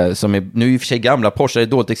Porsche som är, nu i och för sig gamla Porsche är ett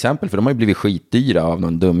dåligt exempel för de har ju blivit skitdyra av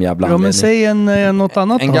någon dum jävla anledning. Ja, men säg något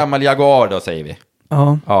annat en då. gammal Jaguar då, säger vi.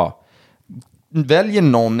 Ja. Väljer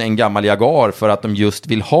någon en gammal Jaguar för att de just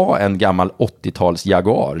vill ha en gammal 80-tals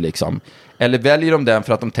Jaguar liksom? Eller väljer de den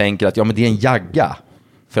för att de tänker att ja, men det är en Jagga?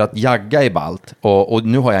 För att Jagga är ballt. Och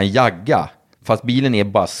nu har jag en Jagga. Fast bilen är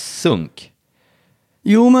bara sunk.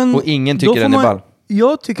 Jo, men och ingen tycker den är ball.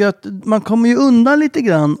 Jag tycker att man kommer ju undan lite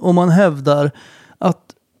grann om man hävdar att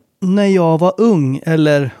när jag var ung,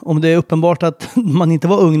 eller om det är uppenbart att man inte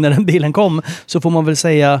var ung när den bilen kom, så får man väl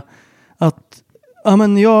säga att ja,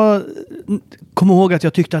 men jag kommer ihåg att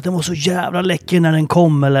jag tyckte att den var så jävla läcker när den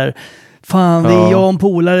kom, eller fan, jag och en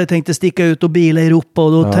polare tänkte sticka ut och bila i Europa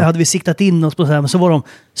och då hade vi siktat in oss på så här, men så var de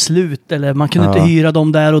slut, eller man kunde inte hyra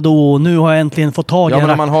dem där och då, och nu har jag äntligen fått tag i men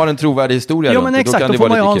om man har en trovärdig historia men exakt, då får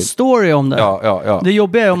man ju ha en story om det. Ja. Det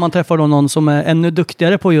jobbiga är om man träffar någon som är ännu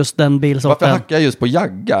duktigare på just den bilsorten. Varför hackar jag just på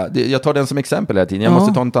Jagga? Jag tar den som exempel hela tiden. Jag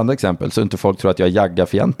måste ta något annat exempel så inte folk tror att jag är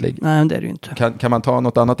Jagga-fientlig. Nej, det är det ju inte. Kan man ta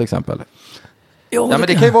något annat exempel? Jo, men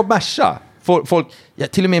det kan ju vara Merca. Folk,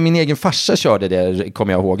 till och med min egen farsa körde det,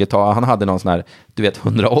 kommer jag ihåg. Han hade någon sån här, du vet,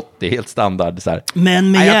 180, helt standard. Så här.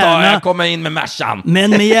 Men med jag kommer in med Mercan.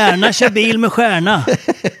 Men med hjärna, kör bil med stjärna.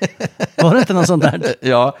 Var det inte något sånt där?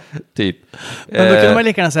 Ja, typ. Men då kunde man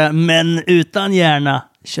lika gärna säga, men utan hjärna,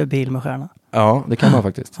 kör bil med stjärna. Ja, det kan man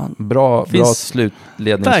faktiskt. Bra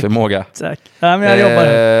slutledningsförmåga. Tack. Ja, men jag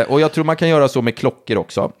jobbar. Och jag tror man kan göra så med klockor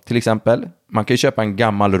också. Till exempel, man kan ju köpa en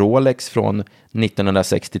gammal Rolex från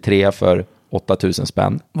 1963 för 8 000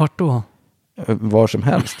 spänn. Vart då? var som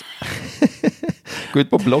helst. Gå ut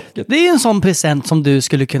på Blocket. Det är en sån present som du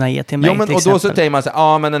skulle kunna ge till mig. Ja, men, och då så tänker man så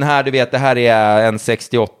här, men den här, du vet, det här är en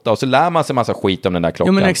 68 och så lär man sig massa skit om den där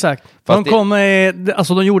klockan. Jo, men exakt.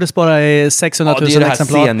 De gjordes bara i 600 000 exemplar. Det är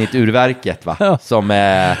det här Zenit-urverket, va? Ja. Som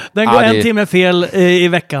den går en timme fel i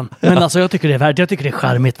veckan. Men alltså jag tycker det är värt. Jag tycker det är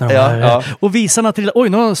charmigt med de här. Ja. Och visarna trillar. Oj,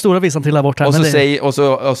 nu har den stora visan trillar bort här.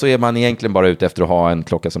 Och så är man egentligen bara ute efter att ha en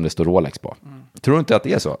klocka som det står Rolex på. Tror du inte att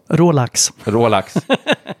det är så? Rolex.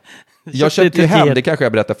 Jag köpte ju hem, det kanske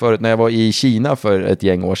jag berättade förut, när jag var i Kina för ett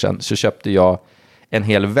gäng år sedan så köpte jag en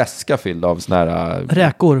hel väska fylld av såna här...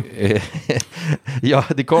 Räkor. Ja,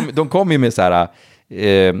 de kom ju med så här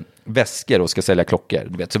väskor och ska sälja klockor.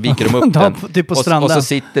 Du vet, så viker de upp den. Typ på stranden. Och så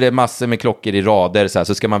sitter det massor med klockor i rader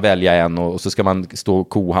så ska man välja en och så ska man stå och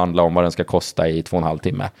kohandla om vad den ska kosta i 2,5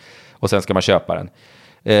 timme. Och sen ska man köpa den.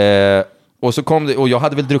 Och så kom det, och jag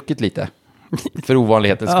hade väl druckit lite. För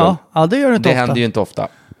ovanlighetens skull. Ja, det gör det inte ofta. Det händer ju inte ofta.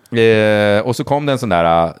 Och så kom det en sån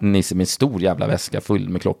där nisse med en stor jävla väska full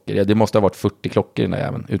med klockor. Det måste ha varit 40 klockor i den där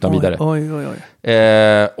jäveln, utan vidare. Oj.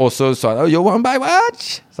 Och så sa han, you want buy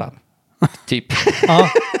watch? Så han. Typ.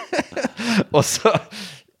 Och så,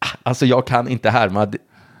 alltså jag kan inte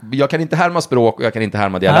härma språk och jag kan inte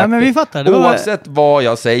härma dialekter. Nej, men vi fattar. Oavsett vad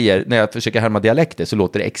jag säger när jag försöker härma dialekter så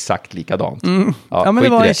låter det exakt likadant. Ja, men det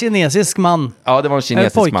var en kinesisk man. Ja, det var en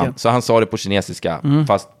kinesisk man. Så han sa det på kinesiska,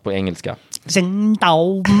 fast på engelska.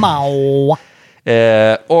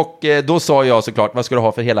 Och då sa jag såklart, vad ska du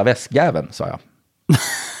ha för hela väskjäveln, sa jag.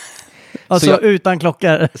 Alltså utan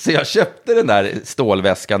klockor. Så jag köpte den där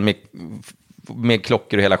stålväskan med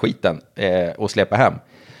klockor och hela skiten och släppa hem.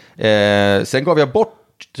 Sen gav jag bort,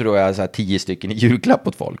 tror jag, så här 10 stycken i julklapp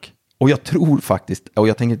åt folk. Och jag tror faktiskt, och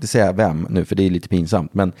jag tänker inte säga vem nu för det är lite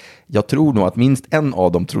pinsamt, men jag tror nog att minst en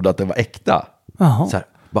av dem trodde att det var äkta. Jaha. Så här,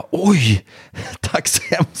 bara, oj, tack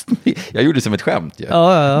så hemskt mycket. Jag gjorde det som ett skämt ju.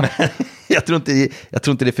 Ja. Men jag tror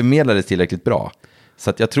inte det förmedlades tillräckligt bra. Så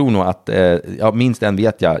att jag tror nog att, minst en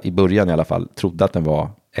vet jag i början i alla fall, trodde att den var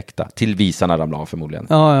äkta. Till visarna ramlade av förmodligen.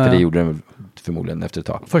 Ja. För det gjorde den förmodligen efter ett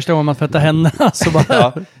tag. Första gången man tvättar händerna så bara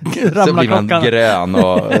ramlar så blir man klockan. Grön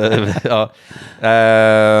och...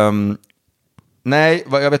 nej,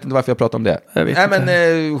 jag vet inte varför jag pratar om det. Nej,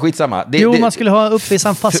 men skitsamma. Man skulle ha uppvisa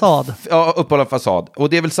en fasad. Ja, uppehålla fasad. Och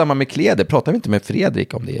det är väl samma med kläder. Pratar vi inte med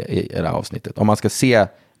Fredrik om det i det här avsnittet? Om man ska se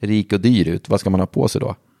rik och dyr ut, vad ska man ha på sig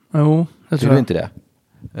då? Jo, jag tror du inte det?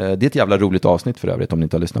 Det är ett jävla roligt avsnitt för övrigt om ni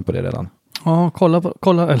inte har lyssnat på det redan. Ja, kolla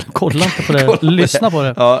inte på det. Lyssna på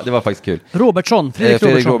det. Ja, det var faktiskt kul.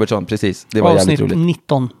 Fredrik Robertsson, precis. Det var jävligt roligt. Avsnitt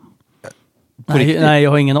 19. Nej,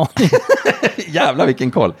 jag har ingen aning. Jävlar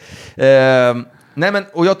vilken koll. Nej, men,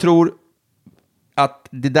 och jag tror att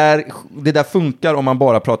det där funkar om man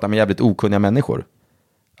bara pratar med jävligt okunniga människor.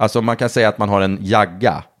 Alltså man kan säga att man har en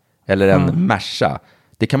Jagga eller en Merca.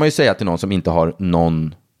 Det kan man ju säga till någon som inte har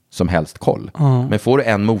någon som helst koll. Men får du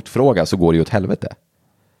en motfråga så går det ju åt helvete.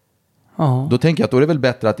 Då tänker jag att då är det väl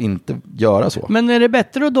bättre att inte göra så. Men är det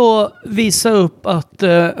bättre att då visa upp att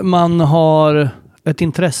man har ett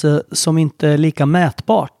intresse som inte är lika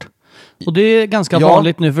mätbart? Och det är ganska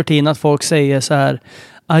vanligt nu för tiden att folk säger så här: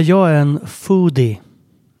 jag är en foodie.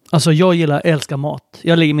 Alltså jag älskar mat.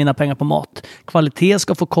 Jag lägger mina pengar på mat. Kvalitet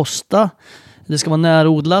ska få kosta. Det ska vara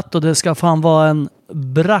närodlat och det ska fan vara en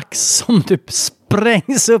brax som typ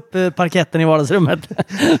sprängs upp parketten i vardagsrummet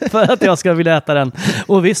för att jag ska vilja äta den.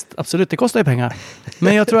 Och visst, absolut, det kostar ju pengar.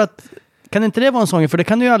 Men jag tror att, kan inte det vara en sång? För det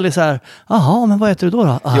kan du ju aldrig så här, jaha, men vad äter du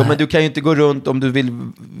då? Jo, men du kan ju inte gå runt om du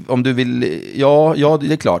vill, ja,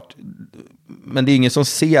 det är klart. Men det är ingen som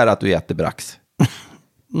ser att du äter brax.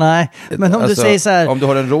 Nej, men om du säger så här... Om du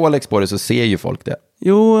har en Rolex på dig så ser ju folk det.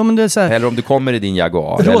 Jo, men det är så här... Eller om du kommer i din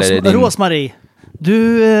Jaguar. Eller din... Rosmarie.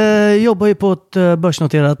 Du jobbar ju på ett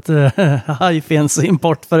börsnoterat hajfens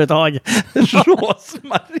importföretag.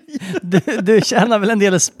 Rosmarie. Du tjänar väl en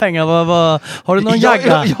del pengar. Har du någon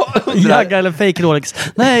Jagga? Jagga eller fake Rolex?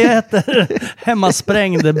 Nej, jag äter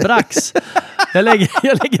hemmasprängd brax. Jag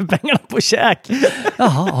lägger pengarna på käk.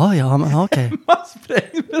 Jaha, ja, men okej.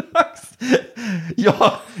 Hemmasprängd brax.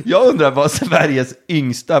 Jag undrar vad Sveriges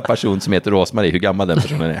yngsta person som heter Rosmarie, hur gammal den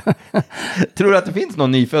personen är. Tror du att det finns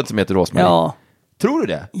någon nyfödd som heter Rosmarie? Ja. Tror du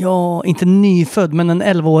det? Ja, inte nyfödd, men en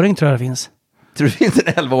 11-åring tror jag det finns. Tror du det finns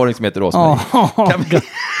en 11-åring som heter Rosmarie? Kan vi...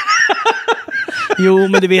 Jo,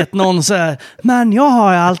 men du vet någon så här, men jag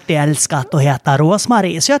har alltid älskat att heta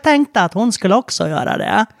Rosmarie, så jag tänkte att hon skulle också göra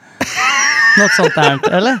det. Något sånt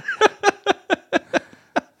där, eller?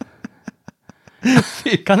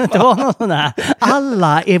 Kan det inte vara någon sån där?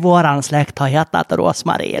 Alla i våran släkt har hetat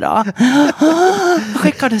Rosmarie då.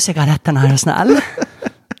 Skickar du cigaretterna här snäll?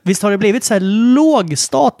 Visst har det blivit så här låg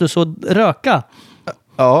status att röka?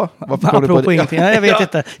 Ja, varför kommer du på det? Ingenting. Jag vet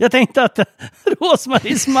inte. Jag tänkte att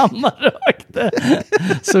Rosmaries mamma rökte.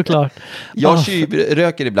 Såklart. Jag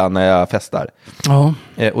röker ibland när jag festar. Ja.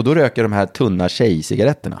 Och då röker de här tunna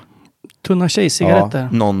tjejcigaretterna. Tunna tjejcigaretter? Ja,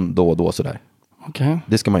 någon då och då sådär. Okay.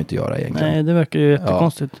 Det ska man inte göra egentligen. Nej, det verkar ju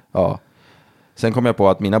jättekonstigt. Ja. Sen kom jag på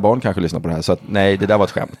att mina barn kanske lyssnar på det här. Så att, nej, det där var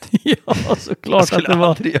ett skämt. Ja, såklart. Jag skulle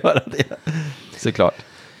aldrig göra det. Såklart.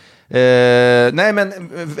 Nej, men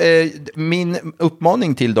min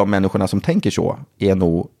uppmaning till de människorna som tänker så är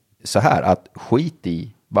nog så här, att skit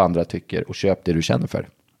i vad andra tycker och köp det du känner för.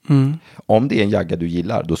 Om det är en jagga du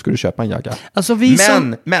gillar, då ska du köpa en jagga. Alltså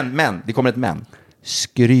men, det kommer ett men.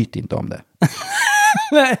 Skryt inte om det.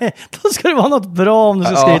 Nej, då ska det vara något bra om du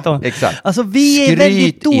ska skryta om. Exakt. Alltså vi är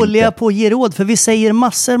väldigt dåliga på att ge råd, för vi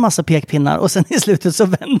säger massa pekpinnar och sen i slutet så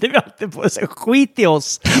vänder vi alltid på oss. Skit i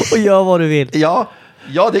oss och gör vad du vill. Ja,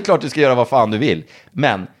 det är klart du ska göra vad fan du vill.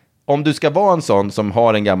 Men om du ska vara en sån som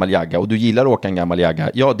har en gammal jagga och du gillar att åka en gammal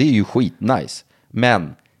jagga, ja, det är ju skitnice.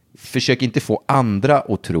 Men försök inte få andra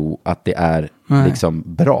att tro att det är liksom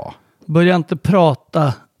bra. Börja inte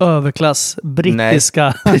prata överklass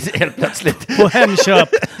brittiska. Nej, helt plötsligt. På Hemköp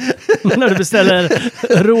när du beställer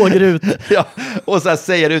rågrut. Ja, och så här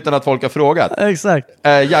säger det utan att folk har frågat. Exakt.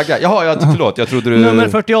 Jagga. Jaha, förlåt, jag trodde du... Nummer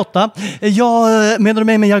 48. Ja, menar du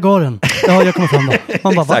mig med Jaguaren? Ja, jag kommer fram då.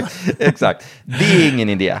 Man bara, exakt. Det är ingen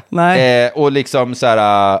idé. Nej. Och liksom så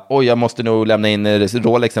här, jag måste nog lämna in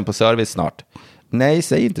Rolexen på service snart. Nej,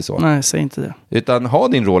 säg inte så. Nej, säg inte det. Utan ha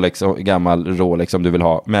din Rolex, gammal Rolex som du vill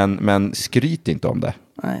ha, men skryt inte om det.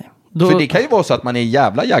 Nej. För det kan ju vara så att man är en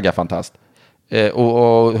jävla jagga-fantast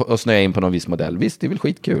och snöa in på någon viss modell. Visst, det är väl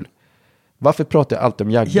skitkul. Varför pratar jag alltid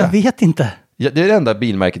om jagga? Jag vet inte. Ja, det är det enda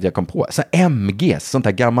bilmärket jag kom på. Så MG, sånt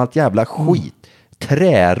här gammalt jävla skit.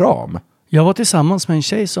 Träram. Jag var tillsammans med en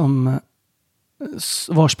tjej som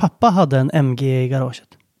vars pappa hade en MG i garaget.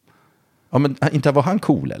 Ja, men inte var han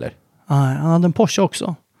cool, eller? Ja, han hade en Porsche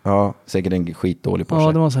också. Ja, säkert en skitdålig Porsche.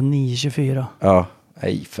 Ja, det var så här 924. Ja,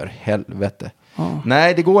 nej för helvete. Ja.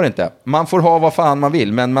 Nej, det går inte. Man får ha vad fan man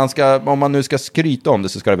vill, men om man nu ska skryta om det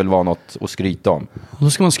så ska det väl vara något att skryta om. Då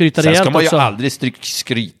ska man skryta rejält också. Sen ska man ju aldrig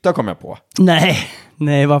skryta, kommer jag på.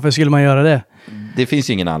 Nej, varför skulle man göra det? Det finns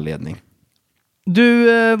ju ingen anledning.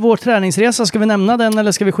 Du, vår träningsresa, ska vi nämna den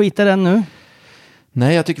eller ska vi skita den nu?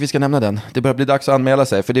 Nej, jag tycker vi ska nämna den. Det börjar bli dags att anmäla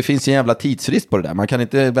sig, för det finns en jävla tidsfrist på det där. Man kan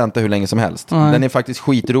inte vänta hur länge som helst. Nej. Den är faktiskt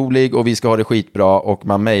skitrolig och vi ska ha det skitbra, och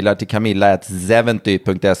man mejlar till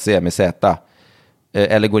camilla@zeventy.se med Z.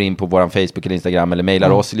 Eller går in på vår Facebook eller Instagram eller mejlar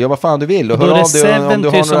oss, eller gör vad fan du vill. Och hör av dig om du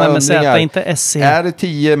har några undringar. Inte SE. Är det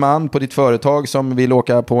 10 man på ditt företag som vill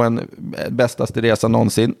åka på en bästaste resa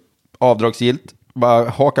någonsin, avdragsgillt, bara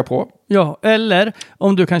haka på. Ja, eller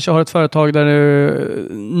om du kanske har ett företag där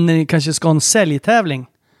ni kanske ska ha en säljtävling.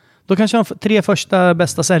 Då kanske de 3 första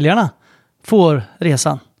bästa säljarna får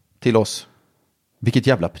resan. Till oss. Vilket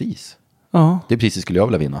jävla pris. Ja. Det priset skulle jag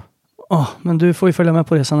vilja vinna. Ja, men du får ju följa med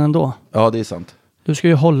på resan ändå. Ja, det är sant. Du ska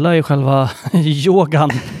ju hålla i själva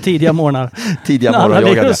yogan tidiga morgnar. Tidiga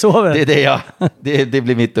morgonyogan. Det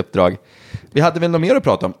blir mitt uppdrag. Vi hade väl något mer att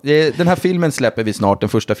prata om. Den här filmen släpper vi snart, den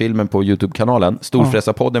första filmen på YouTube-kanalen.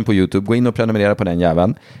 Storfräsarpodden på YouTube. Gå in och prenumerera på den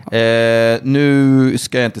jäveln. Nu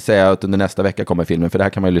ska jag inte säga att under nästa vecka kommer filmen, för det här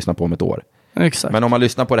kan man ju lyssna på om ett år. Exakt. Men om man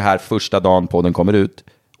lyssnar på det här första dagen podden kommer ut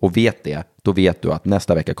och vet det, då vet du att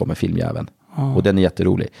nästa vecka kommer filmjäveln. Och den är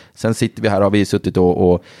jätterolig. Sen sitter vi här, har vi suttit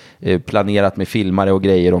och planerat med filmare och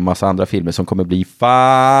grejer och massa andra filmer som kommer bli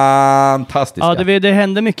fantastiska. Ja, det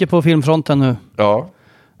händer mycket på filmfronten nu. Ja.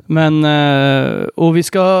 Men, och vi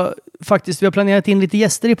har planerat in lite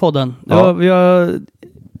gäster i podden. Ja. Vi har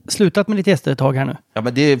slutat med lite gäster ett tag här nu. Ja,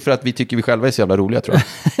 men det är för att vi tycker vi själva är så jävla roliga, tror jag.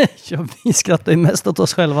 Ja, vi skrattar ju mest åt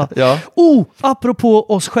oss själva. Ja. Apropå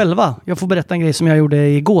oss själva. Jag får berätta en grej som jag gjorde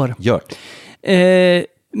igår. Gör.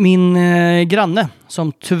 Min granne,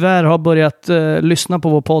 som tyvärr har börjat lyssna på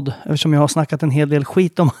vår podd, eftersom jag har snackat en hel del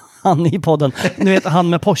skit om han i podden. Du vet, han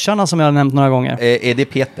med Porscharna som jag har nämnt några gånger. Är det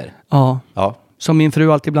Peter? Ja. Som min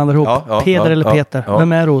fru alltid blandar ihop. Peder eller Peter. Ja.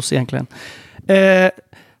 Vem är Ros egentligen?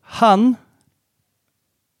 Han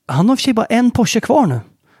har i och för sig bara en Porsche kvar nu.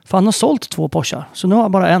 För han har sålt 2 Porschar. Så nu har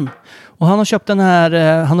han bara en. Och han har köpt den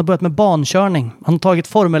här, han har börjat med bankörning. Han har tagit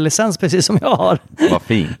formellicens precis som jag har. Vad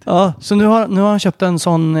fint. Ja, så nu har han köpt en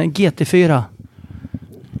sån GT4.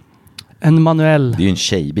 En manuell. Det är ju en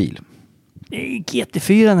tjejbil.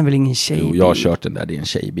 GT4 är väl ingen tjejbil? Jo, jag har kört den där, det är en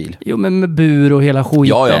tjejbil. Jo, men med bur och hela skiten.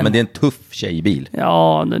 Ja, men det är en tuff tjejbil.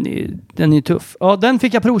 Ja, den är tuff. Ja, den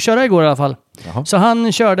fick jag provköra igår i alla fall. Jaha. Så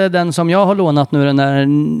han körde den som jag har lånat nu, den där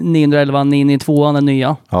 911 992, den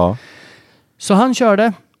nya. Ja. Så han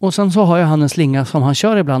körde Och sen så har jag han en slinga som han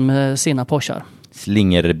kör ibland med sina Porschar.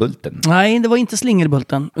 Slingerbulten? Nej, det var inte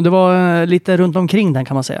Slingerbulten. Det var lite runt omkring den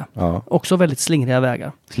kan man säga. Ja. Också väldigt slingriga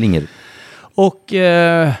vägar. Slinger. Och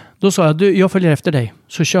då sa jag, jag följer efter dig,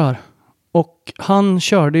 så kör. Och han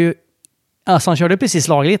körde ju, alltså han körde precis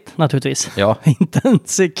lagligt naturligtvis. Ja. Inte en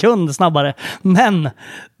sekund snabbare. Men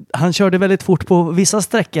han körde väldigt fort på vissa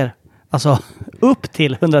sträckor. Alltså upp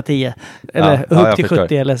till 110. Eller upp till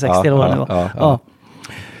 70 eller 60 eller vad det var. Ja.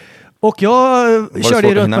 Och jag körde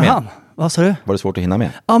ju runt med han. Vad sa du? Var det svårt att hinna med?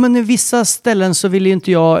 Ja, men i vissa ställen så ville ju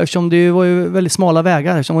inte jag, eftersom det var ju väldigt smala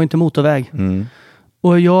vägar, som var inte motorväg. Mm.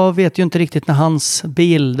 Och jag vet ju inte riktigt när hans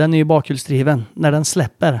bil, den är ju bakhjulsdriven, när den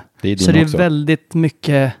släpper. Det är din så det är också. väldigt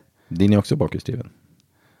mycket... Din är också bakhjulsdriven.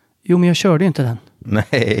 Jo, men jag körde ju inte den.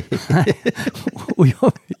 Nej. Och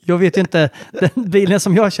jag vet ju inte, den bilen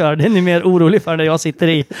som jag kör, den är mer orolig för när jag sitter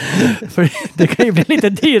i. För det kan ju bli lite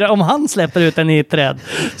dyrare om han släpper ut den i ett träd.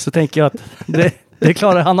 Så tänker jag att det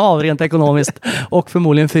klarar han av rent ekonomiskt och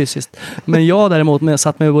förmodligen fysiskt. Men jag däremot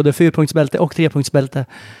satt med både 4-punktsbälte och 3-punktsbälte.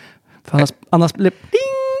 För annars blev...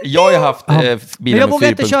 Jag har ju haft bilen men jag vågar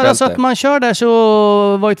inte köra så att man kör där,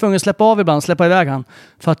 så var jag tvungen att släppa av ibland, släppa iväg han.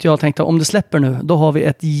 För att jag tänkte, om det släpper nu, då har vi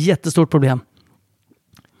ett jättestort problem.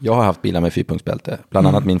 Jag har haft bilar med 4-punktsbälte. Bland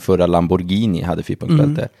annat min förra Lamborghini hade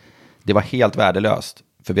 4-punktsbälte. Det var helt värdelöst.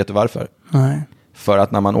 För vet du varför? Nej. För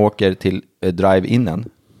att när man åker till drive-inen,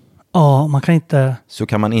 ja, man kan inte... så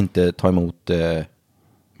kan man inte ta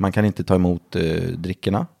emot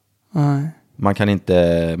drickorna. Nej. Man kan inte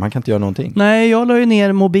göra någonting. Nej, jag la ju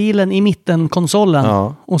ner mobilen i mitten konsolen.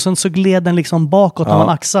 Ja. Och sen så gled den liksom bakåt när man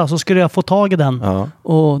axade. Så skulle jag få tag i den. Ja.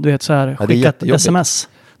 Och du vet så här, skicka ett sms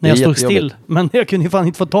när jag stod still. Men jag kunde ju fan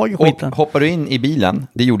inte få tag i skiten. Och hoppar du in i bilen,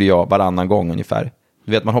 det gjorde jag varannan gång ungefär.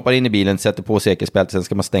 Du vet, man hoppar in i bilen, sätter på säkerhetsbältet, sen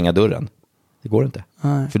ska man stänga dörren. Det går inte.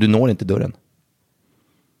 Nej. För du når inte dörren.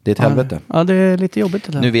 Det är ett helvete. Ja, det är lite jobbigt.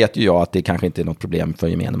 Eller? Nu vet ju jag att det kanske inte är något problem för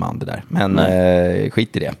gemene man det där. Men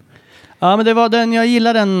skit i det. Ja, men det var den, jag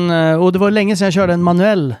gillade den, och det var länge sedan jag körde en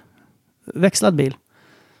manuell växlad bil.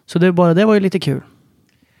 Så det var ju lite kul.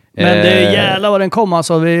 Men det jävlar vad den kom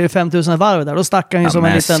alltså vid 5000 varv där. Då stack han ju som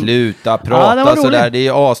en liten... sluta prata så där, det är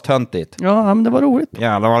ju astöntigt. Ja, men det var roligt.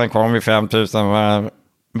 Jävlar vad den kom vid 5000 varv.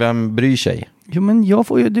 Vem bryr sig? Jo, men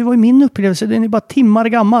det var ju min upplevelse, den är bara timmar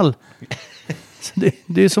gammal. Så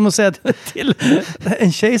det är som att säga till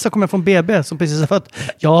en tjej som kommer från BB som precis har fött.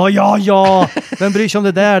 Ja. Vem bryr sig om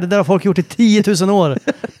det där? Det där har folk gjort i 10 000 år.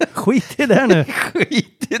 Skit i det nu.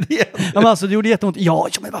 Skit i det. Ja, men alltså det gjorde jätteont. Ja,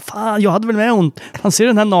 men vad fan, jag hade väl med ont. Han ser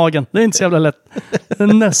den här nageln. Det är inte så jävla lätt. Den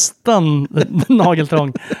är nästan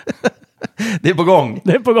nageltrång. Det är på gång.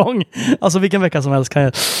 Det är på gång. Alltså vilken vecka som helst kan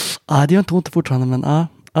jag... det gör inte ont fortfarande, men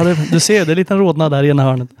du ser, det är en liten rodnad där i ena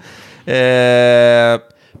hörnet.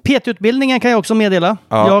 PT-utbildningen kan jag också meddela.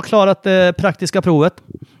 Ja. Jag har klarat det praktiska provet.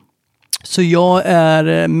 Så jag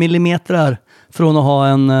är millimeter från att ha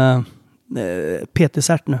en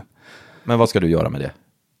PT-cert nu. Men vad ska du göra med det?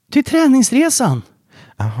 Till träningsresan.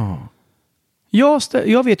 Aha.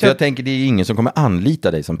 Jag vet ju... Jag tänker det är ingen som kommer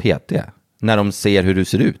anlita dig som PT när de ser hur du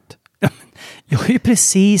ser ut. Jag har ju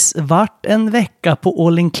precis varit en vecka på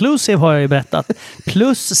all inclusive har jag ju berättat.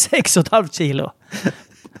 Plus 6,5 kilo.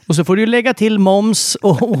 Och så får du lägga till moms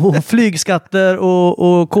och flygskatter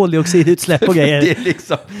och koldioxidutsläpp och grejer.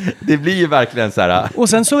 Det blir ju verkligen så här. Och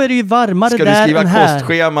sen så är det ju varmare där än här. Ska du skriva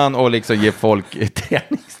kostscheman och liksom ge folk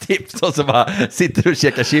träningstips och så bara sitter du och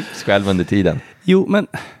käkar chips själv under tiden? Jo, men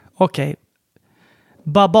okej.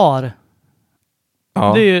 Babar.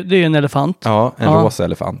 Ja. Det är ju en elefant. Ja, en rosa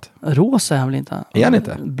elefant. Rosa är han väl inte? Är han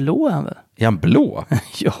inte? Blå är han väl? Är han blå?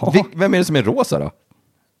 Ja. Vem är det som är rosa då?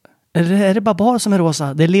 Är det Babar som är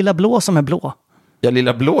rosa? Det är Lilla Blå som är blå. Ja,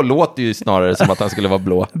 Lilla Blå låter ju snarare som att han skulle vara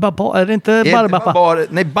blå. Babar, är det inte Barbapapa?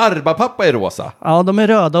 Nej, Barbapapa är rosa. Ja, de är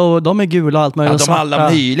röda och de är gula och allt möjligt. Ja, de har alla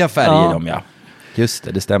möjliga färger de, ja.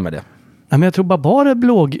 Just det stämmer det. Ja, men jag tror Babar är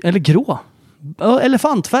blå, eller grå.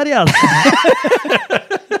 Elefantfärgad.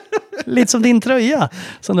 Lite som din tröja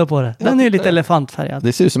som du har på det. Den är ju lite elefantfärgad.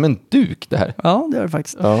 Det ser ut som en duk det här. Ja, det gör det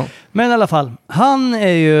faktiskt. Ja. Men i alla fall, han är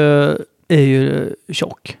ju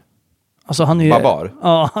tjock. Alltså han är ju... Babar?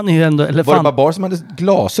 Ja, han är ju ändå elefant. Var det Babar som hade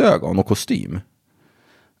glasögon och kostym?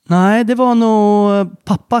 Nej, det var nog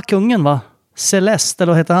pappa kungen, va? Celeste,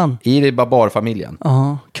 eller vad heter han? I det Babar-familjen?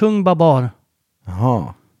 Ja, kung Babar.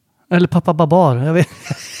 Jaha. Eller pappa Babar, jag vet.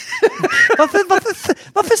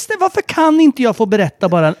 Varför kan inte jag få berätta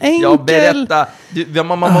bara en enkel... Ja, berätta.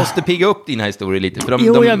 Man måste pigga upp dina historier lite. För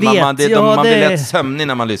man blir lätt sömnig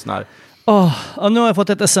när man lyssnar. Nu har jag fått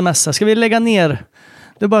ett sms. Ska vi lägga ner?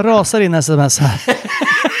 Det bara rasar in sms här.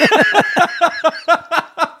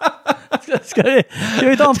 Ska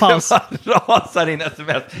vi ta en paus? Det bara rasar in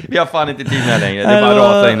sms. Vi har fan inte tid med längre. Det bara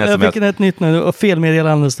rasar in sms. Jag fick ett nytt nu och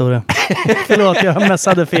felmeddelande står det. Förlåt, jag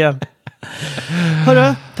messade fel.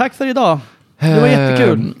 Hörru, tack för idag. Det var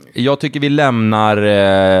jättekul. Jag tycker vi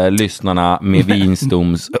lämnar lyssnarna med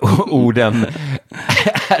Winsdoms-orden.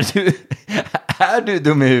 Är du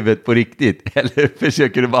dum i huvudet på riktigt? Eller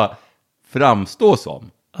försöker du bara framstå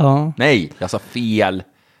som? Ja. Nej, jag sa fel.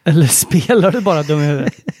 Eller spelar du bara dum i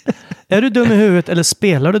huvudet? Är du dum i huvudet eller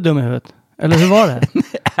spelar du dum i huvudet? Eller hur var det?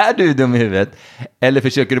 Är du dum i huvudet? Eller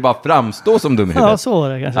försöker du bara framstå som dum i huvudet? Ja, så var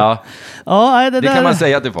det kanske. Ja. Ja, det kan man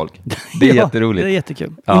säga till folk. Det är jätteroligt. Det är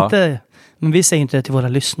jättekul. Ja. Men vi säger inte det till våra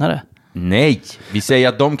lyssnare. Nej, vi säger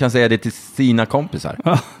att de kan säga det till sina kompisar.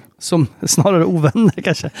 Ja, som snarare ovänner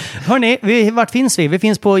kanske. Hörrni, vart finns vi? Vi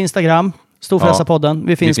finns på Instagram, Storfräsarpodden.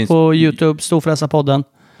 Vi finns på YouTube, Storfräsarpodden.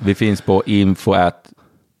 Vi finns på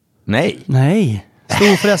Nej.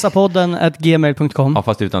 Storfräsarpodden@gmail.com. Ja,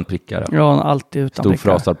 fast utan prickar. Ja, alltid utan prickar.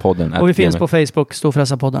 Storfräsarpodden. Och vi finns på Facebook,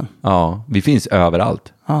 Storfräsarpodden. Ja, vi finns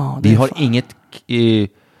överallt. Ja, vi har inget...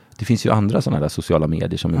 Det finns ju andra sådana där sociala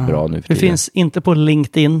medier som är bra nu för tiden. Vi finns inte på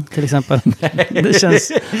LinkedIn till exempel. Det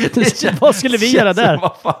känns vad skulle vi göra där?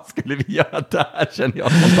 Vad fan skulle vi göra där, känner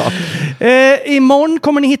jag spontant. Imorgon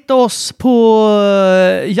kommer ni hitta oss på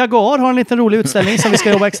Jaguar. Har en liten rolig utställning som vi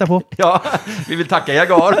ska jobba extra på. Ja, vi vill tacka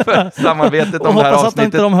Jaguar för samarbetet om det här avsnittet. Hoppas att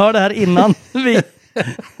inte de hör det här innan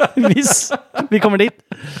vi kommer dit.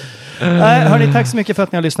 Hörni, tack så mycket för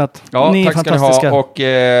att ni har lyssnat. Ja, ni är tack fantastiska. Ska ni ha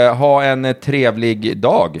och ha en trevlig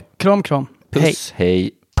dag. Kram. Puss,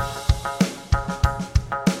 hej.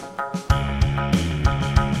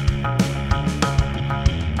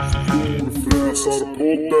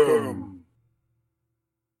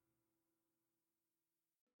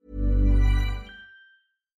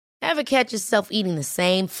 Ever catch yourself eating the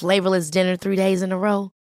same flavorless dinner 3 days in a row?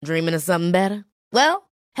 Dreaming of something better? Well,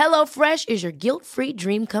 HelloFresh is your guilt-free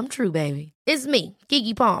dream come true, baby. It's me,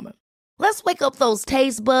 Keke Palmer. Let's wake up those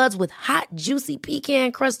taste buds with hot, juicy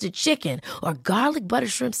pecan-crusted chicken or garlic butter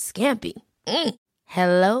shrimp scampi.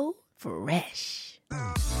 Hello Fresh.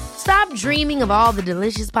 Stop dreaming of all the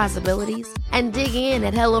delicious possibilities and dig in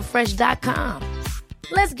at HelloFresh.com.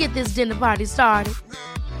 Let's get this dinner party started.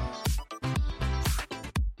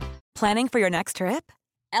 Planning for your next trip?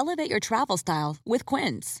 Elevate your travel style with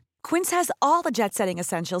Quince. Quince has all the jet-setting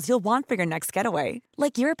essentials you'll want for your next getaway,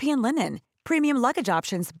 like European linen, premium luggage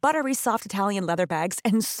options, buttery soft Italian leather bags,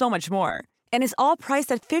 and so much more. And is all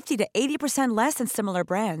priced at 50 to 80% less than similar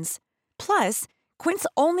brands. Plus, Quince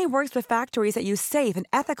only works with factories that use safe and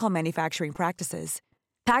ethical manufacturing practices.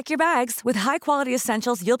 Pack your bags with high-quality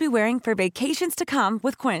essentials you'll be wearing for vacations to come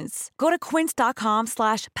with Quince. Go to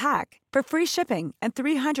quince.com/pack for free shipping and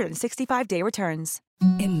 365-day returns.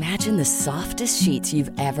 Imagine the softest sheets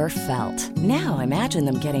you've ever felt. Now imagine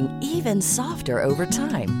them getting even softer over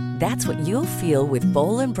time. That's what you'll feel with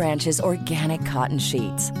Boll & Branch's organic cotton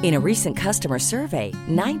sheets. In a recent customer survey,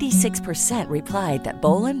 96% replied that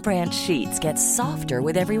Boll & Branch sheets get softer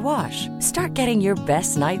with every wash. Start getting your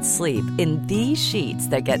best night's sleep in these sheets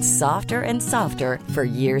that get softer and softer for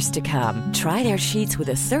years to come. Try their sheets with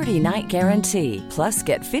a 30-night guarantee. Plus,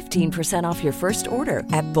 get 15% off your first order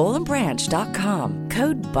at bollandbranch.com.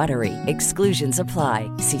 Code BUTTERY. Exclusions apply.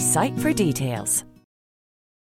 See site for details.